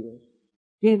los oídos,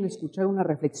 quieren escuchar una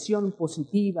reflexión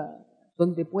positiva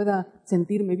donde pueda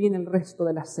sentirme bien el resto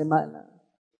de la semana.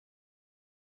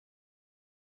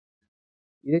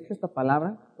 Y de hecho esta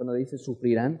palabra, cuando dice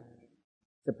sufrirán,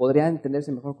 se podría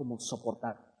entenderse mejor como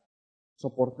soportar.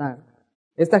 Soportar.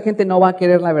 Esta gente no va a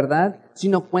querer la verdad,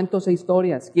 sino cuentos e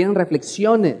historias. Quieren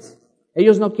reflexiones.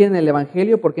 Ellos no quieren el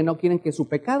evangelio porque no quieren que su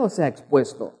pecado sea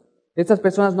expuesto. Estas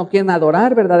personas no quieren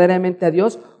adorar verdaderamente a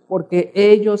Dios porque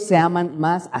ellos se aman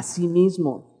más a sí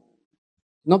mismos.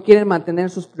 No quieren mantener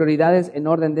sus prioridades en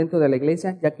orden dentro de la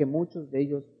iglesia, ya que muchos de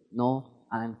ellos no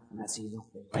han nacido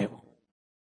de nuevo.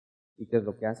 ¿Y qué es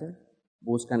lo que hacen?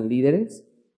 Buscan líderes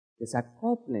que se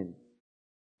acoplen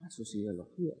a sus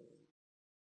ideologías,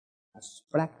 a sus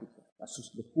prácticas, a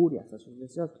sus lujurias, a sus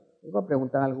deseos. Les voy a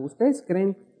preguntar algo. ¿Ustedes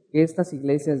creen que estas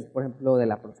iglesias, por ejemplo, de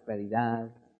la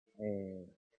prosperidad,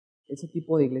 ese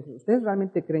tipo de iglesias, ¿ustedes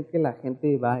realmente creen que la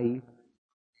gente va ahí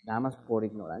nada más por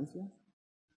ignorancia?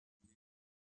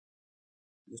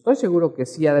 Yo estoy seguro que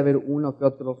sí ha de haber uno que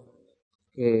otro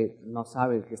que no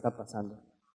sabe qué está pasando.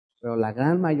 Pero la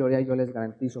gran mayoría, yo les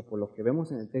garantizo, por lo que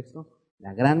vemos en el texto,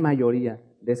 la gran mayoría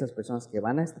de esas personas que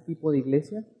van a este tipo de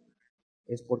iglesia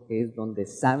es porque es donde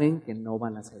saben que no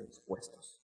van a ser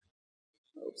expuestos.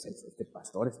 Este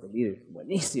pastor, este líder,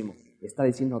 buenísimo, está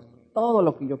diciendo todo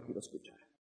lo que yo quiero escuchar.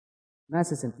 Me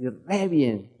hace sentir re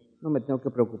bien. No me tengo que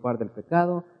preocupar del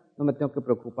pecado, no me tengo que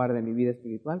preocupar de mi vida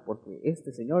espiritual, porque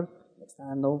este Señor me está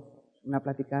dando una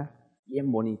plática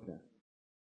bien bonita.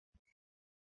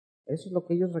 Eso es lo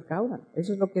que ellos recaudan,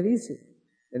 eso es lo que dice.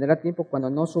 Vendrá tiempo cuando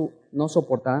no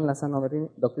soportarán la sana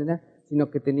doctrina, sino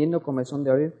que teniendo comezón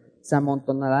de oír, se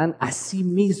amontonarán a sí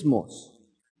mismos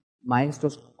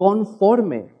maestros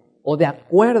conforme o de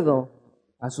acuerdo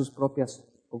a sus propias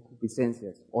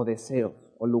concupiscencias o deseos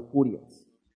o lujurias.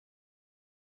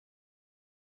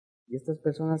 Y estas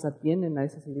personas atienden a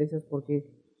esas iglesias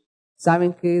porque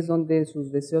saben que es donde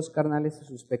sus deseos carnales y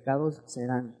sus pecados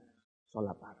serán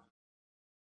solapados.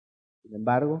 Sin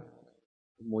embargo,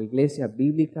 como iglesia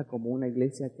bíblica, como una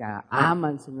iglesia que ama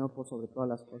al Señor por sobre todas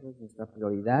las cosas, nuestra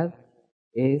prioridad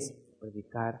es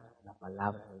predicar la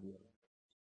palabra de Dios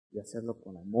y hacerlo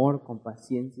con amor, con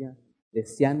paciencia,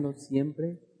 deseando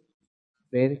siempre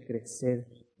ver crecer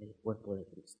el cuerpo de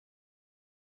Cristo.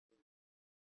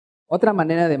 Otra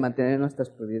manera de mantener nuestras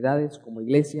prioridades como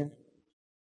iglesia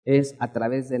es a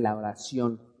través de la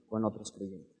oración con otros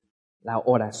creyentes. La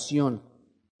oración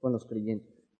con los creyentes.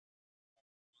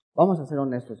 Vamos a ser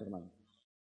honestos, hermanos.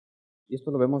 Y esto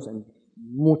lo vemos en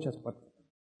muchas partes.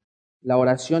 La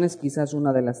oración es quizás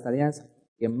una de las tareas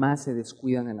que más se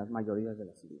descuidan en las mayorías de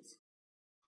las iglesias.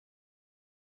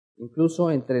 Incluso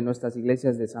entre nuestras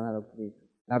iglesias de sana doctrina.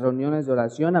 Las reuniones de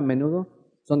oración a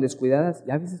menudo son descuidadas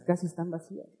y a veces casi están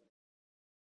vacías.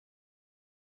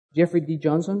 Jeffrey D.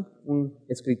 Johnson, un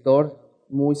escritor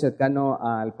muy cercano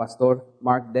al pastor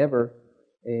Mark Dever,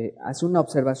 hace una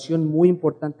observación muy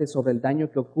importante sobre el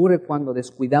daño que ocurre cuando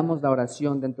descuidamos la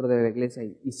oración dentro de la iglesia.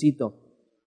 Y cito,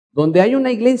 donde hay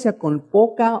una iglesia con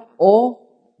poca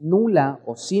o nula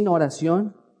o sin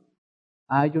oración,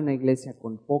 hay una iglesia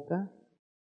con poca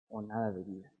o nada de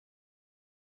vida.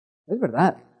 Es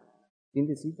verdad, fin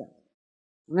de cita.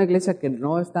 Una iglesia que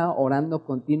no está orando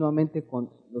continuamente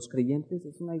con los creyentes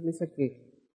es una iglesia que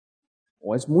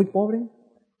o es muy pobre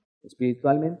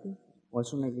espiritualmente o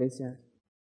es una iglesia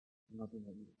que no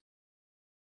tiene vida.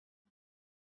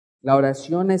 La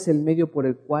oración es el medio por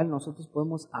el cual nosotros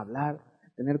podemos hablar,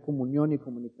 tener comunión y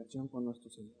comunicación con nuestro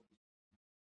Señor.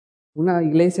 Una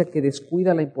iglesia que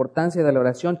descuida la importancia de la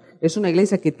oración es una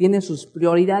iglesia que tiene sus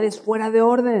prioridades fuera de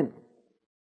orden.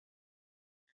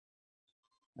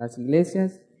 Las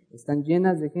iglesias están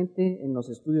llenas de gente en los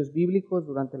estudios bíblicos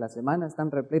durante la semana,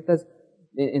 están repletas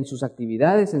en sus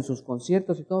actividades, en sus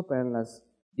conciertos y todo, pero en los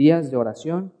días de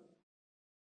oración,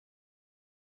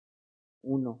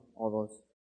 1 o 2.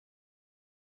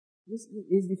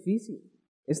 Es difícil,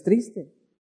 es triste.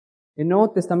 El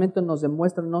Nuevo Testamento nos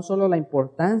demuestra no solo la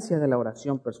importancia de la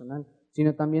oración personal,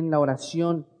 sino también la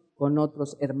oración con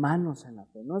otros hermanos en la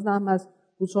fe. No es nada más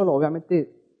tú solo,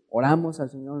 obviamente oramos al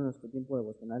Señor en nuestro tiempo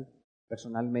devocional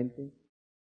personalmente,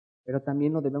 pero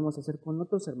también lo debemos hacer con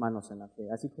otros hermanos en la fe,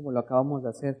 así como lo acabamos de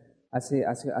hacer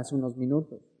hace unos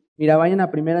minutos. Mira, vayan a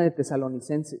Primera de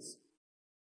Tesalonicenses.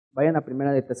 Vayan a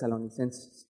Primera de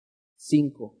Tesalonicenses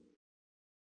 5,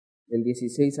 del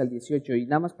 16 al 18. Y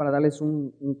nada más para darles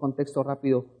un contexto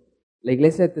rápido, la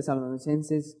iglesia de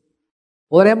Tesalonicenses,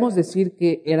 podríamos decir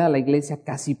que era la iglesia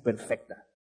casi perfecta.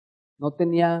 No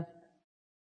tenía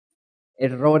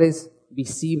errores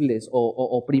visibles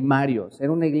o primarios.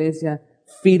 Era una iglesia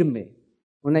firme,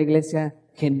 una iglesia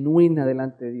genuina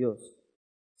delante de Dios.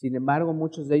 Sin embargo,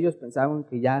 muchos de ellos pensaban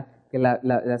que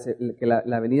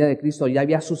la venida de Cristo ya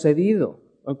había sucedido,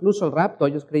 o incluso el rapto,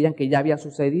 ellos creían que ya había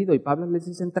sucedido, y Pablo les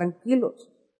dice,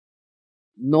 tranquilos,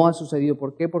 no ha sucedido.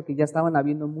 ¿Por qué? Porque ya estaban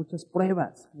habiendo muchas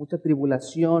pruebas, mucha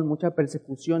tribulación, mucha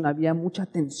persecución, había mucha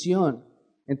tensión.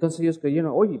 Entonces ellos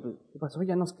creyeron, oye, ¿qué pasó?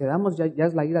 Ya nos quedamos, ya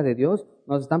es la ira de Dios,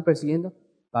 nos están persiguiendo.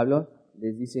 Pablo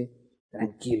les dice,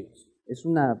 tranquilos. Es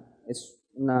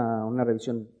una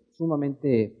revisión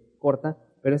sumamente corta,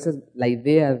 pero esa es la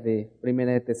idea de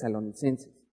Primera de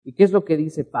Tesalonicenses. ¿Y qué es lo que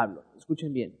dice Pablo?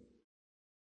 Escuchen bien.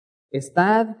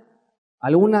 Estad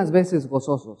algunas veces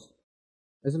gozosos.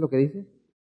 ¿Eso es lo que dice?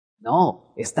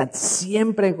 No, estad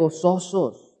siempre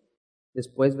gozosos.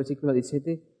 Después, versículo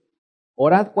 17,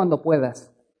 orad cuando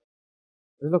puedas.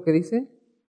 ¿Eso es lo que dice?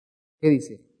 ¿Qué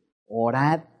dice?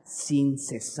 Orad sin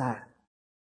cesar.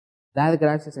 Dad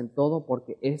gracias en todo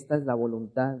porque esta es la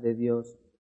voluntad de Dios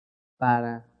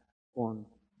para con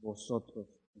vosotros,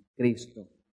 Cristo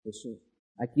Jesús.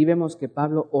 Aquí vemos que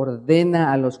Pablo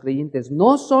ordena a los creyentes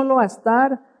no solo a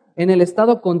estar en el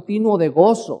estado continuo de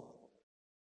gozo,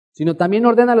 sino también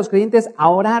ordena a los creyentes a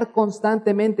orar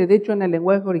constantemente. De hecho, en el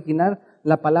lenguaje original,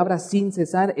 la palabra sin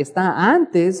cesar está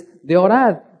antes de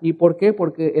orar. ¿Y por qué?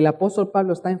 Porque el apóstol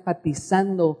Pablo está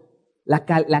enfatizando la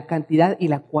cantidad y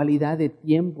la cualidad de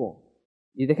tiempo.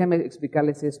 Y déjenme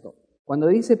explicarles esto. Cuando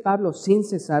dice Pablo sin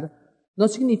cesar, no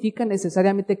significa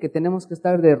necesariamente que tenemos que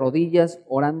estar de rodillas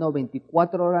orando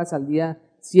 24 horas al día,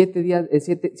 7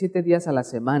 días a la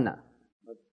semana.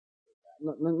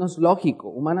 No es lógico,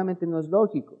 humanamente no es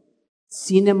lógico.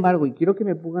 Sin embargo, y quiero que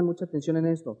me pongan mucha atención en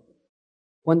esto,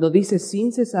 cuando dice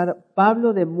sin cesar,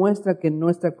 Pablo demuestra que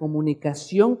nuestra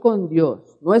comunicación con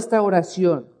Dios, nuestra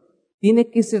oración,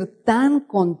 tiene que ser tan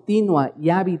continua y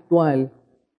habitual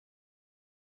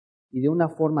y de una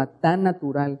forma tan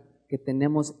natural que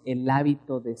tenemos el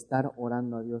hábito de estar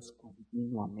orando a Dios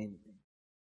continuamente.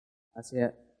 ¿Sí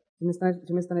me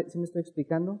estoy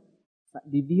explicando?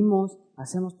 Vivimos,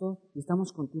 hacemos todo y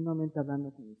estamos continuamente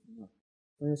hablando con el Señor.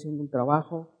 Estoy haciendo un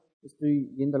trabajo,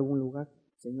 estoy yendo a algún lugar,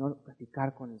 Señor,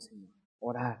 platicar con el Señor,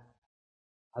 orar,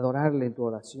 adorarle en tu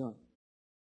oración,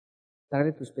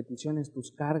 traerle tus peticiones,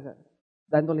 tus cargas,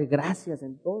 dándole gracias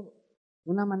en todo,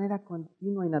 de una manera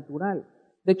continua y natural.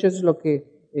 De hecho, eso es lo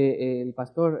que el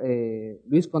pastor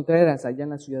Luis Contreras, allá en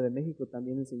la Ciudad de México,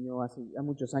 también enseñó hace ya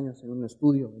muchos años en un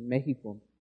estudio en México.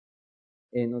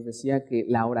 Nos decía que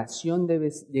la oración debe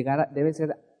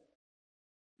ser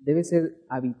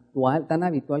habitual, tan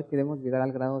habitual que debemos llegar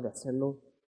al grado de hacerlo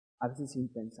a veces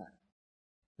sin pensar,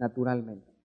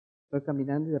 naturalmente. Estoy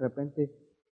caminando y de repente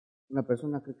una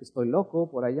persona cree que estoy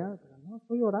loco por allá, pero no,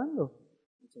 estoy orando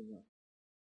al Señor.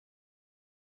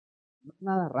 No es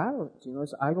nada raro, sino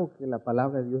es algo que la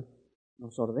palabra de Dios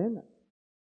nos ordena.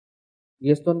 Y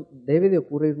esto debe de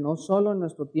ocurrir no solo en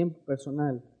nuestro tiempo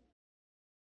personal,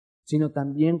 sino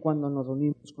también cuando nos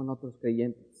reunimos con otros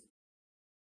creyentes.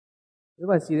 Les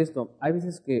voy a decir esto, hay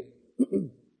veces que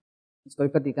estoy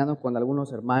platicando con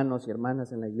algunos hermanos y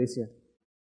hermanas en la iglesia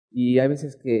y hay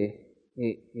veces que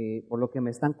por lo que me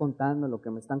están contando, lo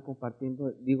que me están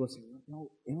compartiendo, digo, Señor,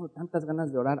 no, tengo tantas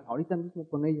ganas de orar ahorita mismo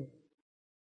con ellos.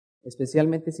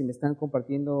 Especialmente si me están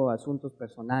compartiendo asuntos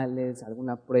personales,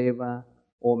 alguna prueba,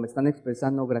 o me están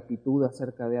expresando gratitud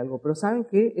acerca de algo. Pero ¿saben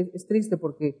qué? Es triste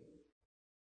porque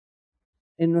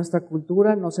en nuestra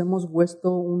cultura nos hemos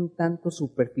vuelto un tanto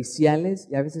superficiales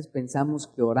y a veces pensamos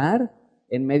que orar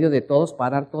en medio de todos,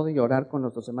 parar todo y orar con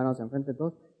nuestros hermanos enfrente de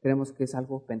todos, creemos que es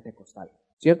algo pentecostal.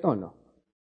 ¿Cierto o no?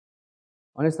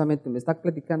 Honestamente, me está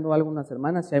platicando algunas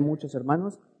hermanas, y hay muchos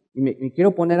hermanos, y me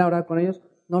quiero poner a orar con ellos.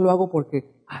 no lo hago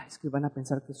porque, es que van a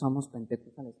pensar que somos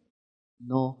pentecostales.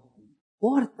 No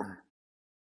importa.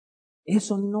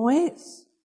 Eso no es.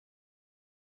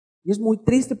 Y es muy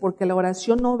triste porque la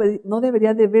oración no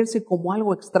debería de verse como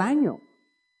algo extraño.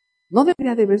 No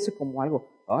debería de verse como algo,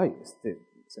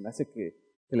 se me hace que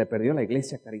le perdió la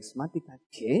iglesia carismática.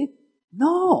 ¿Qué?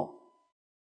 No.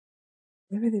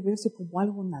 Debe de verse como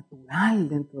algo natural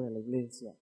dentro de la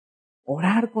iglesia.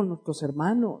 Orar con nuestros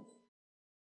hermanos.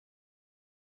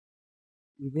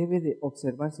 Y debe de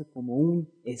observarse como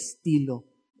un estilo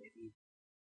de vida.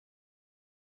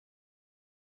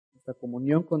 Nuestra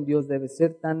comunión con Dios debe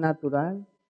ser tan natural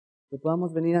que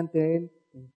podamos venir ante Él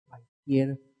en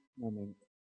cualquier momento.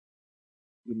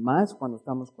 Y más cuando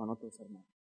estamos con otros hermanos.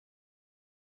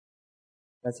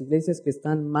 Las iglesias que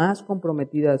están más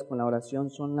comprometidas con la oración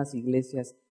son las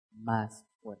iglesias más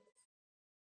fuertes.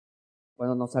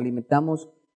 Cuando nos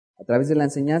alimentamos a través de la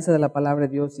enseñanza de la palabra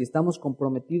de Dios y estamos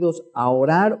comprometidos a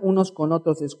orar unos con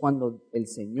otros, es cuando el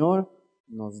Señor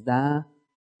nos da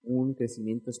un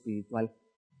crecimiento espiritual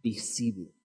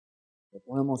visible. Lo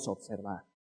podemos observar.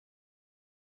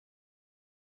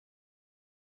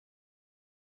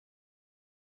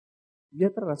 Y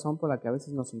otra razón por la que a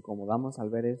veces nos incomodamos al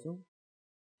ver eso,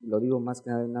 y lo digo más que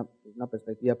nada de una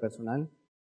perspectiva personal,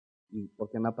 y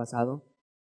porque me ha pasado,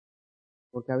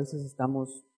 porque a veces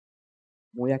estamos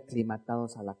muy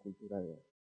aclimatados a la cultura de hoy.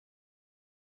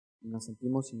 Y nos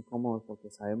sentimos incómodos porque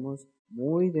sabemos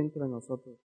muy dentro de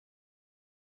nosotros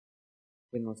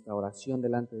que nuestra oración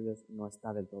delante de Dios no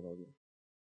está del todo bien.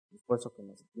 Es por eso que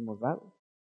nos sentimos raros.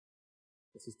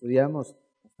 Que si estuviéramos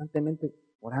constantemente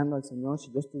orando al Señor,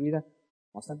 si yo estuviera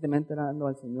constantemente orando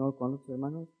al Señor con otros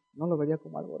hermanos, no lo vería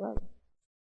como algo raro.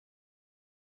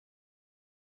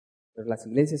 Pero las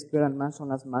iglesias que oran más son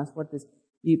las más fuertes.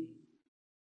 Y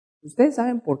ustedes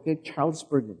saben por qué Charles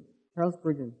Spurgeon,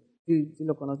 sí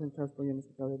lo conocen, Charles Spurgeon es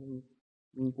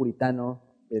un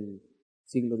puritano del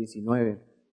siglo XIX,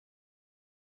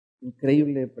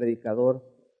 increíble predicador,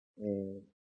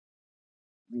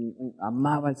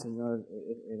 amaba al Señor,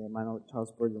 el hermano Charles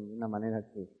Spurgeon, de una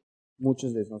manera que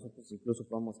muchos de nosotros incluso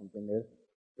podemos entender.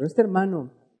 Pero este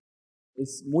hermano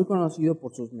es muy conocido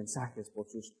por sus mensajes, por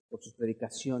sus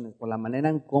predicaciones, por la manera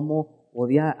en cómo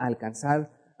podía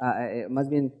alcanzar, más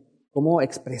bien, cómo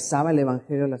expresaba el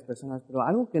Evangelio a las personas. Pero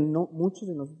algo que muchos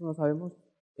de nosotros no sabemos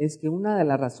es que una de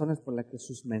las razones por las que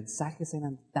sus mensajes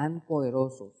eran tan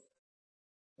poderosos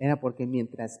era porque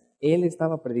mientras él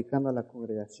estaba predicando a la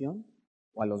congregación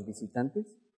o a los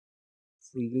visitantes,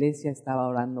 su iglesia estaba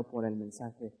orando por el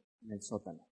mensaje en el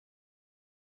sótano.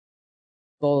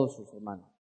 Todos sus hermanos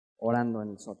orando en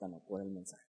el sótano por el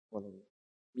mensaje.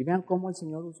 Y vean cómo el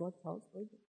Señor usó a Charles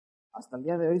Spurgeon. Hasta el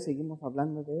día de hoy seguimos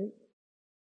hablando de él.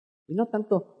 Y no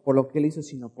tanto por lo que él hizo,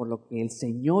 sino por lo que el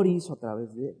Señor hizo a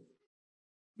través de él.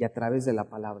 Y a través de la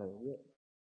palabra de Dios.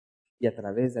 Y a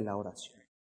través de la oración.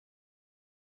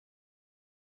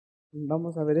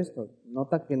 Vamos a ver esto.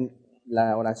 Nota que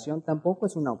la oración tampoco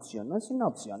es una opción. No es una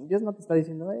opción. Dios no te está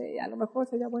diciendo, a lo mejor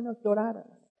sería bueno que oraras.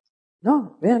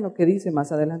 No, vean lo que dice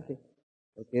más adelante.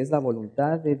 Porque es la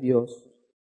voluntad de Dios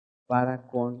para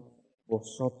con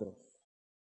vosotros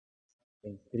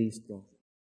en Cristo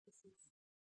Jesús.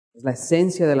 Es la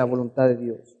esencia de la voluntad de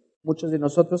Dios. Muchos de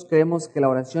nosotros creemos que la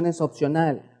oración es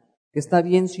opcional, que está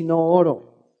bien si no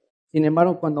oro. Sin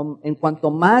embargo, en cuanto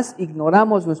más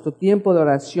ignoramos nuestro tiempo de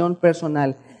oración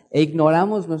personal e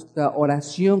ignoramos nuestra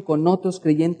oración con otros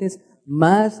creyentes,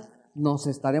 más nos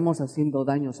estaremos haciendo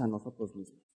daños a nosotros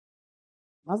mismos.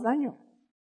 Más daño.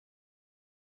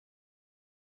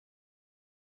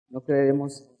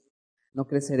 No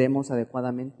creceremos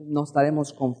adecuadamente, no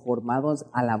estaremos conformados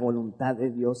a la voluntad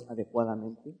de Dios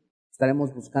adecuadamente,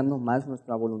 estaremos buscando más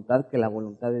nuestra voluntad que la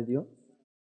voluntad de Dios.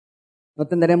 No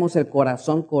tendremos el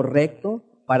corazón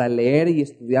correcto para leer y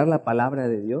estudiar la palabra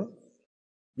de Dios.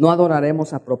 No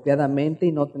adoraremos apropiadamente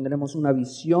y no tendremos una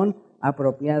visión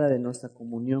apropiada de nuestra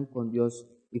comunión con Dios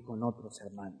y con otros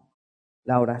hermanos.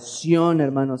 La oración,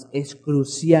 hermanos, es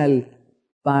crucial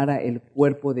para el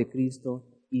cuerpo de Cristo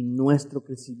y nuestro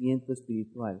crecimiento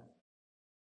espiritual.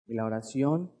 Y la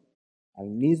oración, al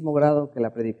mismo grado que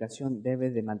la predicación,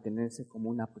 debe de mantenerse como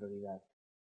una prioridad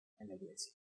en la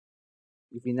iglesia.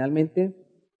 Y finalmente,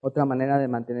 otra manera de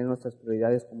mantener nuestras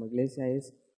prioridades como iglesia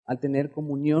es al tener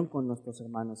comunión con nuestros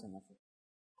hermanos en la fe.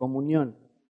 Comunión.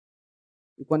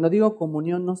 Y cuando digo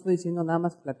comunión, no estoy diciendo nada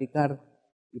más platicar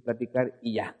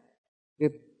y ya.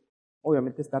 Que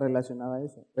obviamente está relacionada a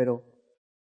eso. Pero,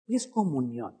 ¿qué es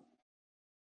comunión?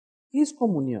 ¿Qué es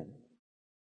comunión?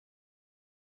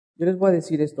 Yo les voy a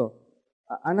decir esto.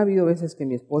 Han habido veces que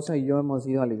mi esposa y yo hemos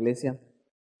ido a la iglesia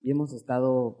y hemos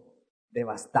estado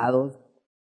devastados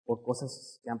por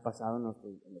cosas que han pasado en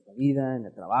nuestra vida, en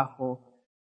el trabajo,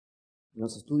 en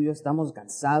los estudios. Estamos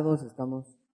cansados,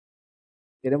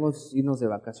 queremos irnos de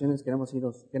vacaciones, queremos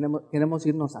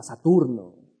irnos a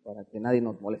Saturno para que nadie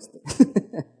nos moleste.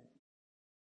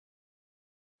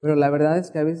 Pero la verdad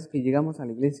es que a veces que llegamos a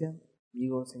la iglesia,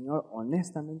 digo, Señor,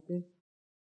 honestamente,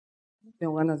 no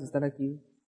tengo ganas de estar aquí.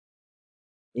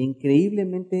 E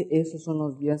increíblemente esos son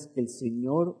los días que el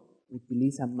Señor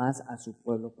utiliza más a su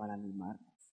pueblo para animarnos.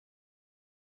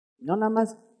 Y nada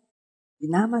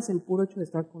más el puro hecho de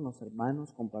estar con los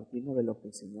hermanos, compartiendo de lo que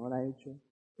el Señor ha hecho,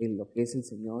 en lo que es el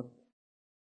Señor,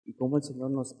 y cómo el Señor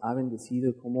nos ha bendecido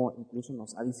y cómo incluso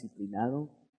nos ha disciplinado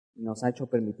y nos ha hecho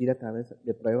permitir a través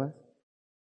de pruebas.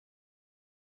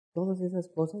 Todas esas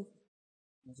cosas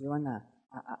nos llevan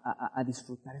a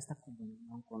disfrutar esta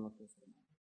comunión con otros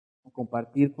hermanos, a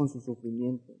compartir con sus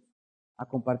sufrimientos, a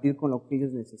compartir con lo que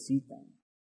ellos necesitan.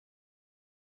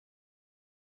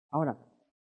 Ahora,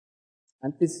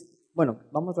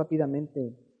 vamos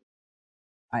rápidamente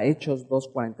a Hechos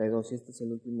 2:42, y este es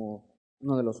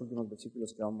uno de los últimos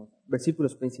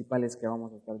versículos principales que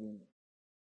vamos a estar viendo.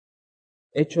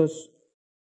 Hechos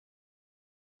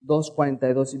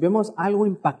 2:42, y vemos algo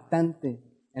impactante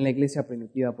en la iglesia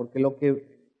primitiva, porque lo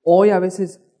que hoy a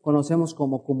veces conocemos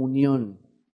como comunión,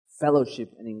 fellowship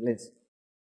en inglés,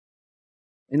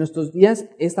 en nuestros días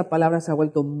esta palabra se ha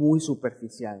vuelto muy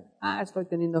superficial. Estoy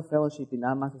teniendo fellowship y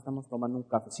nada más estamos tomando un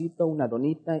cafecito, una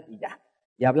donita y ya.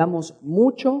 Y hablamos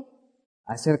mucho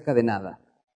acerca de nada.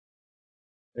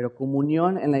 Pero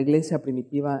comunión en la iglesia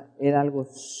primitiva era algo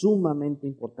sumamente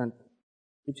importante.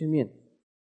 Escuchen bien.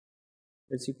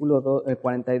 Versículo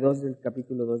 42 del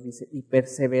capítulo 2 dice, y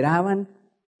perseveraban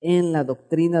en la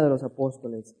doctrina de los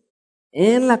apóstoles,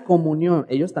 en la comunión.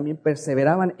 Ellos también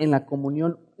perseveraban en la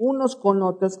comunión unos con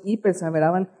otros y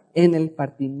perseveraban en el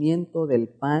partimiento del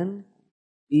pan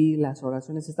y las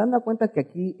oraciones. ¿Se están dando cuenta que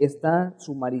aquí está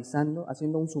sumarizando,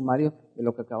 haciendo un sumario de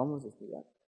lo que acabamos de estudiar?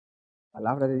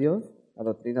 Palabra de Dios, la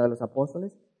doctrina de los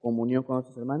apóstoles, comunión con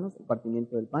nuestros hermanos, el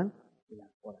partimiento del pan y la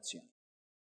oración.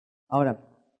 Ahora,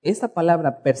 esta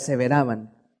palabra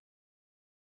perseveraban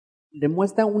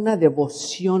demuestra una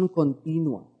devoción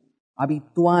continua,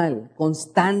 habitual,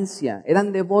 constancia.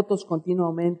 Eran devotos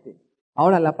continuamente.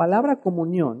 Ahora, la palabra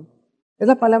comunión es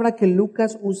la palabra que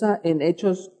Lucas usa en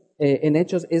Hechos,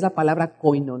 es la palabra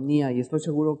koinonía, y estoy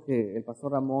seguro que el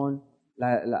pastor Ramón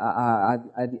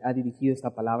ha dirigido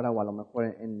esta palabra, o a lo mejor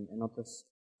en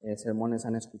otros sermones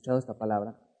han escuchado esta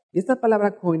palabra. Y esta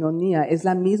palabra koinonía es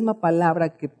la misma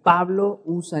palabra que Pablo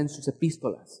usa en sus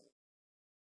epístolas.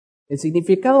 El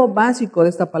significado básico de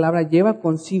esta palabra lleva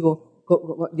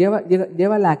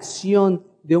la acción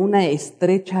de una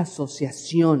estrecha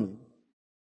asociación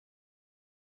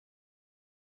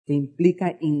que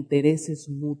implica intereses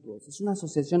mutuos. Es una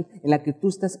asociación en la que tú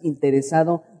estás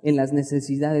interesado en las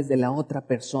necesidades de la otra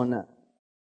persona.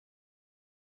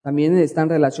 También está en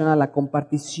relación a la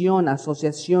compartición,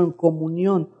 asociación,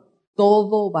 comunión,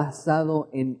 todo basado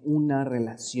en una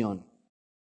relación.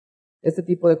 Este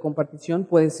tipo de compartición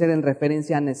puede ser en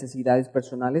referencia a necesidades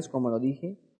personales, como lo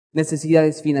dije,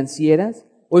 necesidades financieras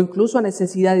o incluso a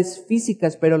necesidades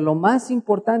físicas, pero lo más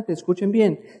importante, escuchen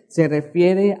bien, se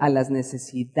refiere a las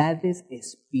necesidades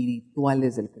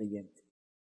espirituales del creyente.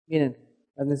 Miren,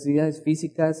 las necesidades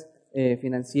físicas,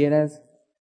 financieras,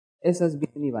 esas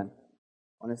vienen y van,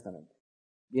 honestamente,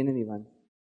 vienen y van.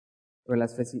 Pero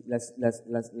las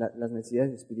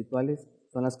necesidades espirituales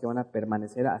son las que van a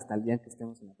permanecer hasta el día en que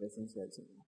estemos en la presencia del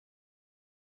Señor.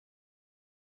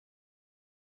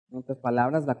 En otras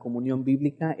palabras, la comunión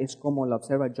bíblica es como la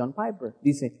observa John Piper.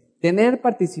 Dice, tener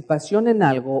participación en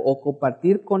algo o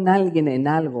compartir con alguien en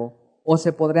algo, o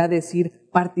se podrá decir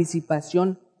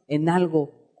participación en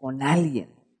algo con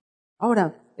alguien.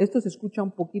 Ahora, esto se escucha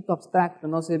un poquito abstracto,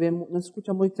 no se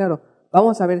escucha muy claro.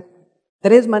 Vamos a ver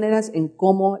 3 maneras en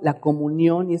cómo la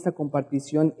comunión y esta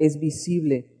compartición es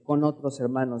visible con otros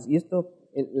hermanos. Y esto,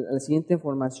 la siguiente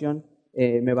información,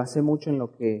 me basé mucho en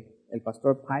lo que el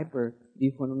pastor Piper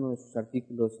dijo en uno de sus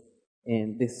artículos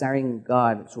en Desiring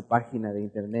God, su página de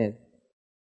internet.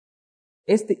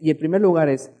 Y en primer lugar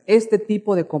este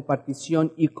tipo de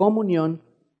compartición y comunión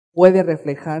puede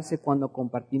reflejarse cuando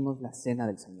compartimos la cena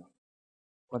del Señor.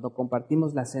 Cuando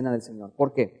compartimos la cena del Señor.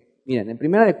 ¿Por qué? Miren, en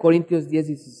 1 Corintios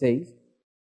 10:16,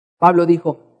 Pablo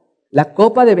dijo, la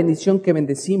copa de bendición que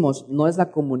bendecimos no es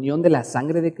la comunión de la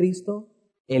sangre de Cristo,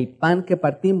 el pan que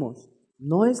partimos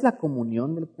no es la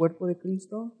comunión del cuerpo de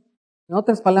Cristo. En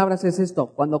otras palabras es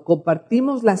esto, cuando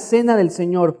compartimos la cena del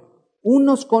Señor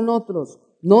unos con otros,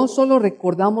 no solo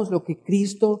recordamos lo que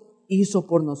Cristo hizo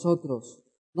por nosotros,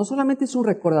 No solamente es un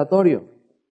recordatorio,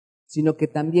 sino que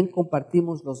también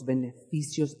compartimos los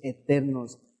beneficios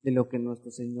eternos de lo que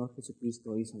nuestro Señor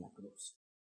Jesucristo hizo en la cruz.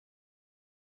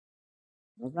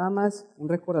 No es nada más un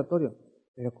recordatorio,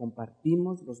 pero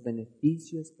compartimos los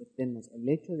beneficios eternos. El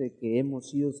hecho de que hemos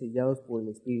sido sellados por el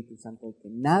Espíritu Santo, de que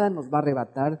nada nos va a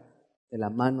arrebatar de la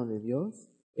mano de Dios,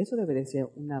 eso debería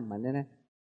ser una manera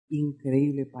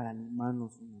increíble para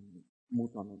animarnos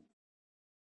mutuamente.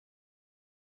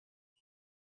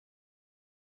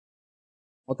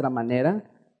 Otra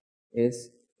manera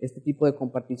es este tipo de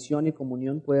compartición y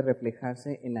comunión puede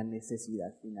reflejarse en la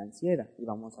necesidad financiera. Y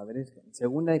vamos a ver esto. En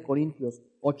 2 Corintios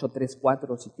 8, 3,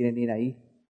 4, si quieren ir ahí.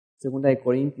 2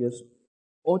 Corintios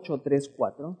 8, 3,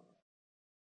 4.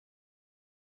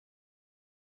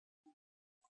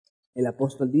 El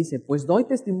apóstol dice, pues doy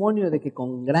testimonio de que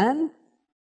con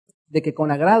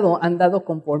agrado han dado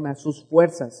conforme a sus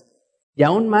fuerzas, y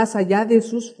aún más allá de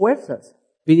sus fuerzas,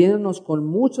 pidiéndonos con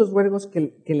muchos ruegos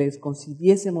que les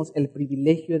concediésemos el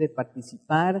privilegio de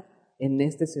participar en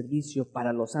este servicio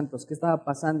para los santos. ¿Qué estaba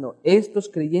pasando? Estos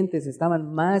creyentes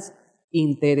estaban más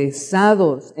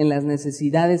interesados en las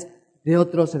necesidades de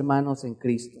otros hermanos en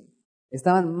Cristo.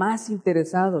 Estaban más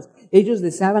interesados. Ellos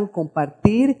deseaban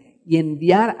compartir y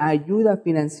enviar ayuda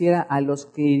financiera a los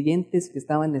creyentes que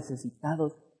estaban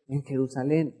necesitados en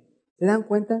Jerusalén. ¿Se dan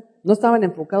cuenta? No estaban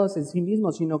enfocados en sí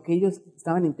mismos, sino que ellos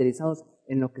estaban interesados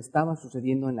en lo que estaba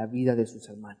sucediendo en la vida de sus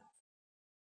hermanos.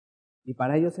 Y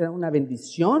para ellos era una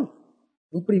bendición,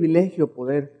 un privilegio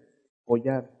poder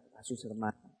apoyar a sus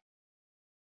hermanos.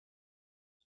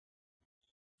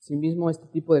 Asimismo, este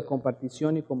tipo de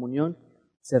compartición y comunión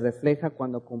se refleja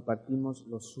cuando compartimos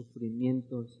los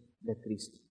sufrimientos de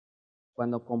Cristo.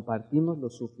 Cuando compartimos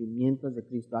los sufrimientos de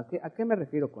Cristo. ¿A qué me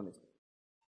refiero con esto?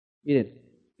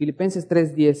 Miren, Filipenses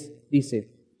 3:10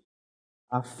 dice,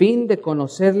 a fin de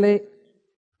conocerle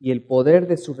y el poder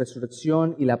de su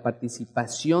resurrección y la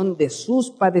participación de sus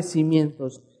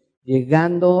padecimientos,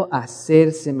 llegando a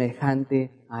ser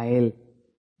semejante a Él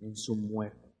en su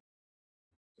muerte.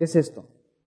 ¿Qué es esto?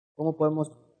 ¿Cómo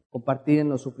podemos compartir en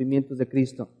los sufrimientos de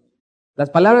Cristo? Las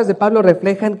palabras de Pablo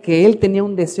reflejan que él tenía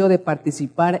un deseo de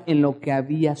participar en lo que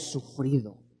había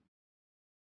sufrido.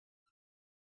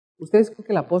 ¿Ustedes creen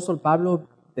que el apóstol Pablo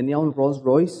tenía un Rolls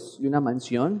Royce y una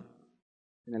mansión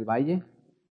en el valle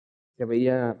que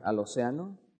veía al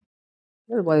océano?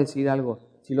 Yo les voy a decir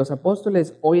algo. Si los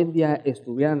apóstoles hoy en día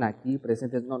estuvieran aquí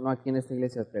presentes, no aquí en esta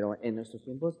iglesia, pero en nuestros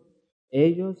tiempos,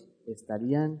 ellos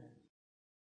estarían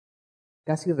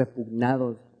casi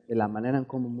repugnados de la manera en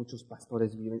cómo muchos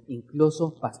pastores viven,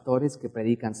 incluso pastores que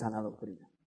predican sana doctrina.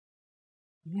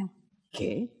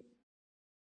 ¿Qué?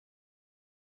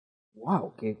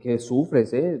 Wow, ¿qué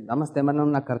sufres? Nada más te mandan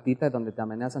una cartita donde te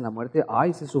amenazan la muerte.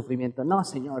 ¡Ay, ese sufrimiento! No,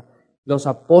 Señor. Los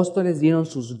apóstoles dieron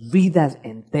sus vidas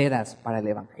enteras para el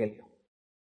Evangelio.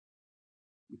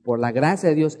 Y por la gracia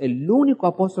de Dios, el único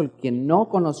apóstol que no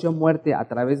conoció muerte a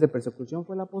través de persecución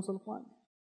fue el apóstol Juan.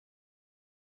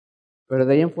 Pero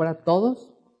de ahí en fuera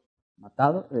todos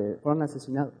matados, fueron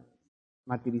asesinados,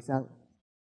 martirizados,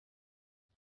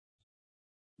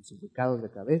 crucificados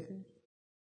de cabeza,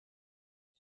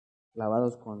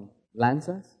 clavados con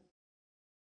lanzas.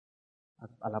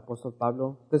 Al apóstol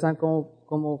Pablo, ¿ustedes saben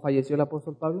cómo falleció el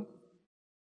apóstol Pablo?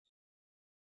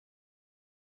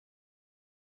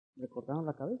 Le cortaron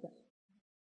la cabeza,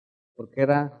 porque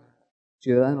era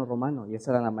ciudadano romano y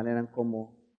esa era la manera en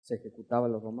cómo se ejecutaba a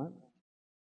los romanos.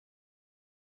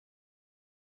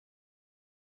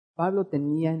 Pablo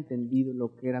tenía entendido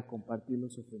lo que era compartir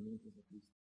los sufrimientos de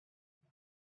Cristo.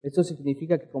 Esto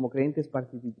significa que como creyentes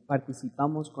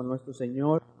participamos con nuestro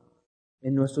Señor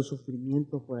en nuestro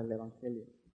sufrimiento por el Evangelio.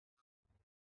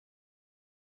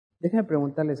 Déjenme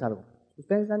preguntarles algo.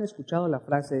 Ustedes han escuchado la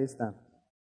frase esta,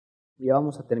 y ya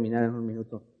vamos a terminar en un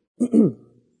minuto.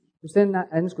 Ustedes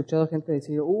han escuchado gente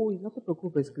decir, uy, no te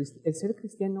preocupes, el ser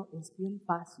cristiano es bien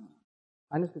fácil.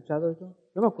 ¿Han escuchado eso?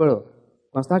 Yo me acuerdo,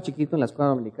 cuando estaba chiquito en la escuela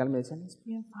dominical me decían, es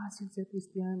bien fácil ser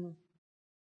cristiano.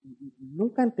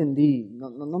 Nunca entendí,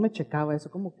 no me checaba eso,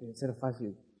 como que ser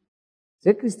fácil.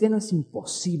 Ser cristiano es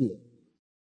imposible.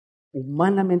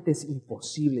 Humanamente es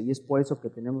imposible y es por eso que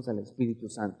tenemos al Espíritu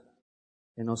Santo,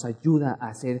 que nos ayuda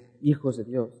a ser hijos de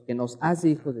Dios, que nos hace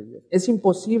hijos de Dios. Es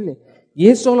imposible y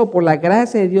es solo por la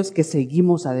gracia de Dios que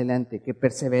seguimos adelante, que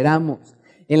perseveramos.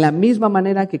 En la misma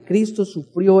manera que Cristo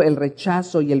sufrió el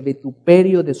rechazo y el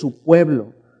vituperio de su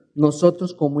pueblo,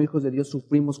 nosotros como hijos de Dios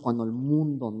sufrimos cuando el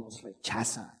mundo nos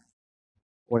rechaza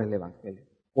por el Evangelio,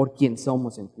 por quien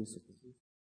somos en Cristo Jesús.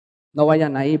 No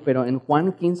vayan ahí, pero en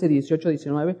Juan 15, 18,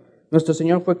 19 Nuestro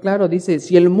Señor fue claro, dice,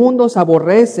 si el mundo os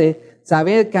aborrece,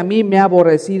 sabed que a mí me ha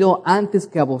aborrecido antes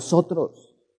que a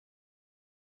vosotros.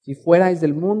 Si fuerais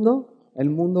del mundo, el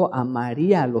mundo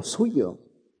amaría a lo suyo.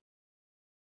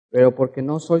 Pero porque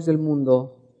no sois del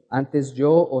mundo, antes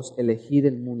yo os elegí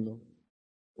del mundo.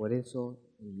 Por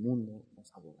eso el mundo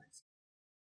os aborrece.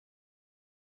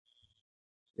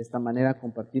 De esta manera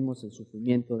compartimos el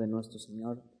sufrimiento de nuestro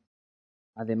Señor,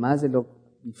 además de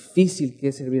lo difícil que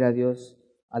es servir a Dios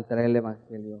al traer el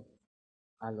Evangelio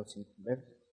a los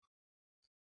inconversos.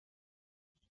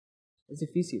 Es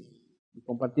difícil. Y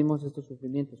compartimos estos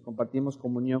sufrimientos, compartimos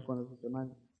comunión con los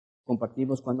hermanos,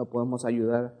 compartimos cuando podemos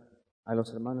ayudar a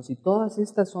los hermanos. Y todas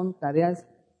estas son tareas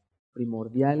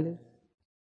primordiales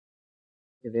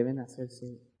que deben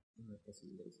hacerse en nuestras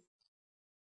iglesias.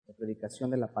 La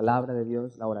predicación de la palabra de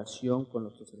Dios, la oración con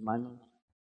nuestros hermanos,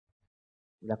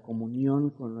 y la comunión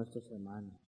con nuestros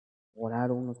hermanos,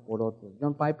 orar unos por otros.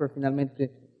 John Piper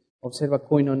finalmente observa: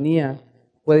 koinonía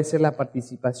puede ser la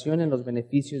participación en los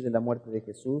beneficios de la muerte de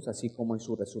Jesús, así como en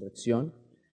su resurrección.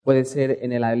 Puede ser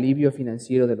en el alivio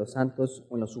financiero de los santos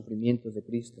o en los sufrimientos de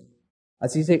Cristo.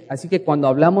 Así que cuando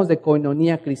hablamos de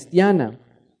koinonía cristiana,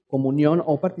 comunión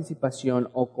o participación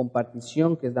o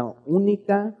compartición que es la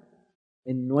única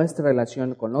en nuestra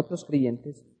relación con otros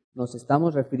creyentes, nos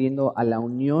estamos refiriendo a la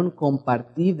unión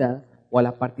compartida o a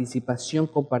la participación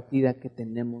compartida que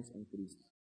tenemos en Cristo.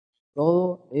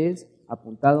 Todo es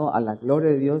apuntado a la gloria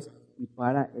de Dios y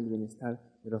para el bienestar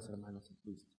de los hermanos en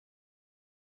Cristo.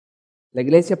 La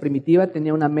iglesia primitiva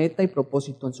tenía una meta y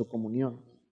propósito en su comunión.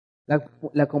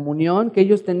 La comunión que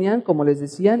ellos tenían, como les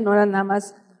decía, no era nada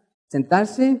más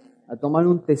sentarse a tomar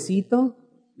un tecito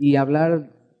y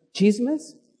hablar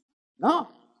chismes. No.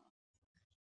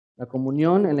 La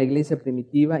comunión en la iglesia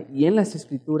primitiva y en las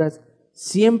Escrituras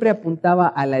siempre apuntaba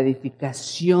a la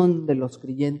edificación de los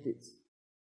creyentes.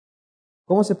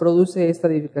 ¿Cómo se produce esta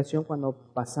edificación?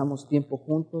 Cuando pasamos tiempo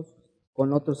juntos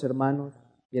con otros hermanos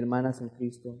y hermanas en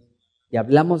Cristo y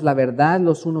hablamos la verdad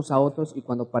los unos a otros y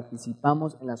cuando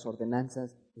participamos en las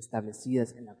ordenanzas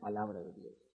establecidas en la palabra de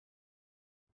Dios.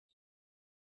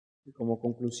 Y como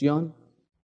conclusión,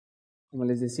 como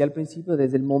les decía al principio,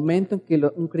 desde el momento en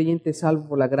que un creyente es salvo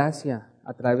por la gracia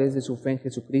a través de su fe en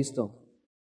Jesucristo,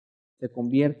 se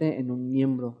convierte en un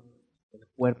miembro del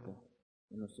cuerpo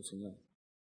de nuestro Señor.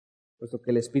 Puesto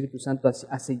que el Espíritu Santo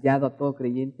ha sellado a todo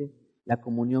creyente, la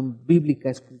comunión bíblica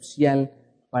es crucial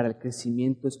para el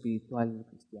crecimiento espiritual del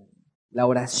cristiano. La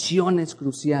oración es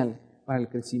crucial para el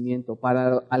crecimiento,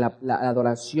 para la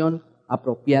adoración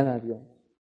apropiada a Dios.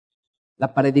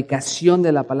 La predicación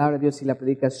de la palabra de Dios, si la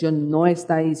predicación no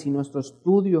está ahí, si nuestro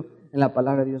estudio en la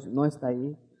palabra de Dios no está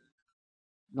ahí,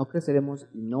 no creceremos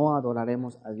y no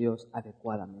adoraremos a Dios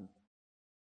adecuadamente.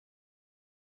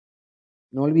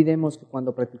 No olvidemos que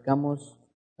cuando practicamos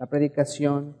la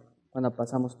predicación, cuando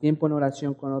pasamos tiempo en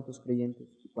oración con otros creyentes,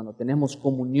 y cuando tenemos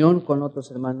comunión con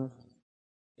otros hermanos,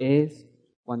 es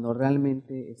cuando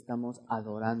realmente estamos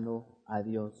adorando a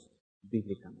Dios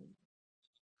bíblicamente.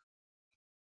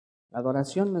 La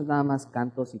adoración no es nada más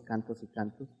cantos y cantos y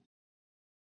cantos.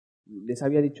 Les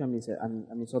había dicho a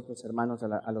mis otros hermanos,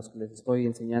 a los que les estoy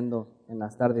enseñando en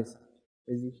las tardes,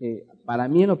 les dije, para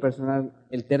mí en lo personal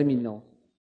el término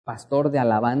pastor de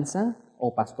alabanza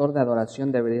o pastor de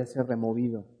adoración debería ser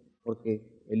removido,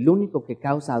 porque el único que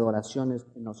causa adoraciones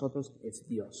en nosotros es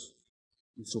Dios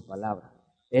y su palabra.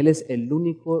 Él es el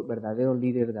único verdadero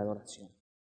líder de adoración.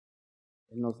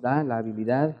 Él nos da la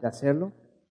habilidad de hacerlo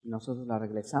y nosotros la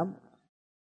regresamos.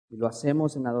 Y lo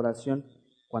hacemos en adoración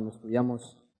cuando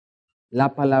estudiamos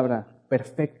la palabra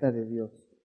perfecta de Dios,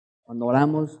 cuando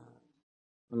oramos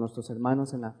con nuestros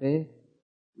hermanos en la fe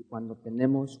y cuando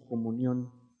tenemos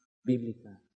comunión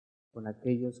bíblica con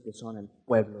aquellos que son el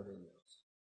pueblo de Dios.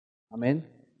 Amén.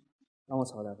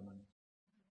 Vamos a orar, hermano.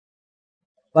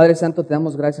 Padre Santo, te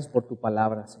damos gracias por tu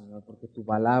palabra, Señor, porque tu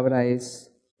palabra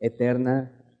es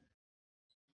eterna,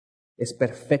 es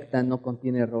perfecta, no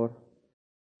contiene error.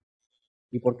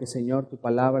 Y porque, Señor, tu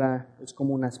palabra es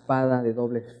como una espada de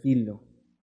doble filo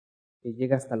que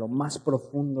llega hasta lo más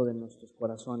profundo de nuestros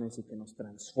corazones y que nos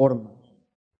transforma.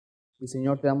 Y,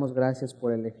 Señor, te damos gracias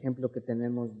por el ejemplo que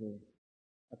tenemos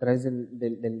a través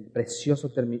del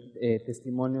precioso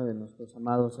testimonio de nuestros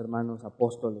amados hermanos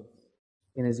apóstoles,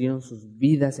 quienes dieron sus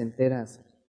vidas enteras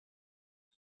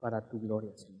para tu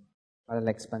gloria, Señor, para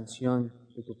la expansión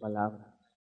de tu palabra.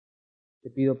 Te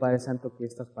pido, Padre Santo, que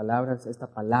estas palabras,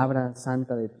 esta palabra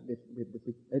santa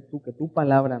que tu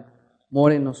palabra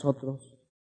more en nosotros,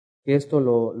 que esto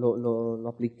lo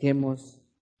apliquemos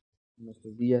en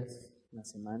nuestros días, en la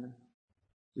semana.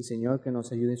 Y, Señor, que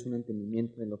nos ayudes un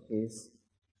entendimiento de lo que es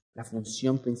la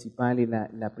función principal y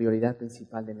la prioridad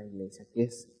principal de la iglesia, que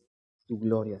es tu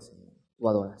gloria, Señor, tu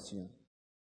adoración.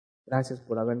 Gracias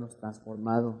por habernos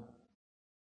transformado,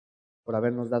 por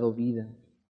habernos dado vida.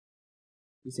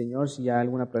 Y Señor, si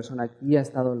alguna persona aquí ha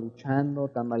estado luchando,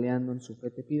 tambaleando en su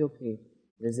fe, te pido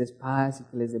que les des paz y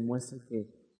que les demuestres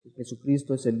que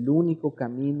Jesucristo es el único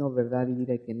camino, verdad y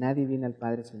vida, y que nadie viene al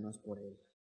Padre si no es por Él.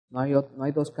 No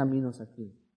hay dos caminos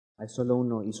aquí, hay solo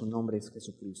uno y su nombre es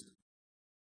Jesucristo.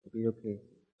 Te pido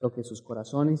que toque sus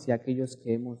corazones y aquellos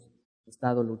que hemos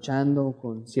estado luchando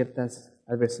con ciertas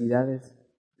adversidades,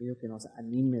 te pido que nos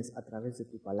animes a través de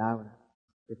tu palabra,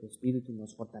 que tu Espíritu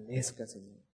nos fortalezca,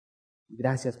 Señor. Y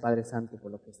gracias, Padre Santo,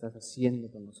 por lo que estás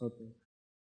haciendo con nosotros,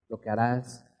 lo que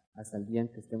harás hasta el día en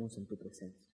que estemos en tu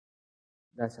presencia.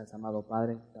 Gracias, amado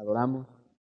Padre, te adoramos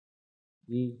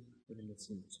y te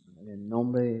bendecimos, en el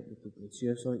nombre de tu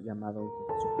precioso y amado Hijo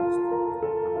Jesucristo.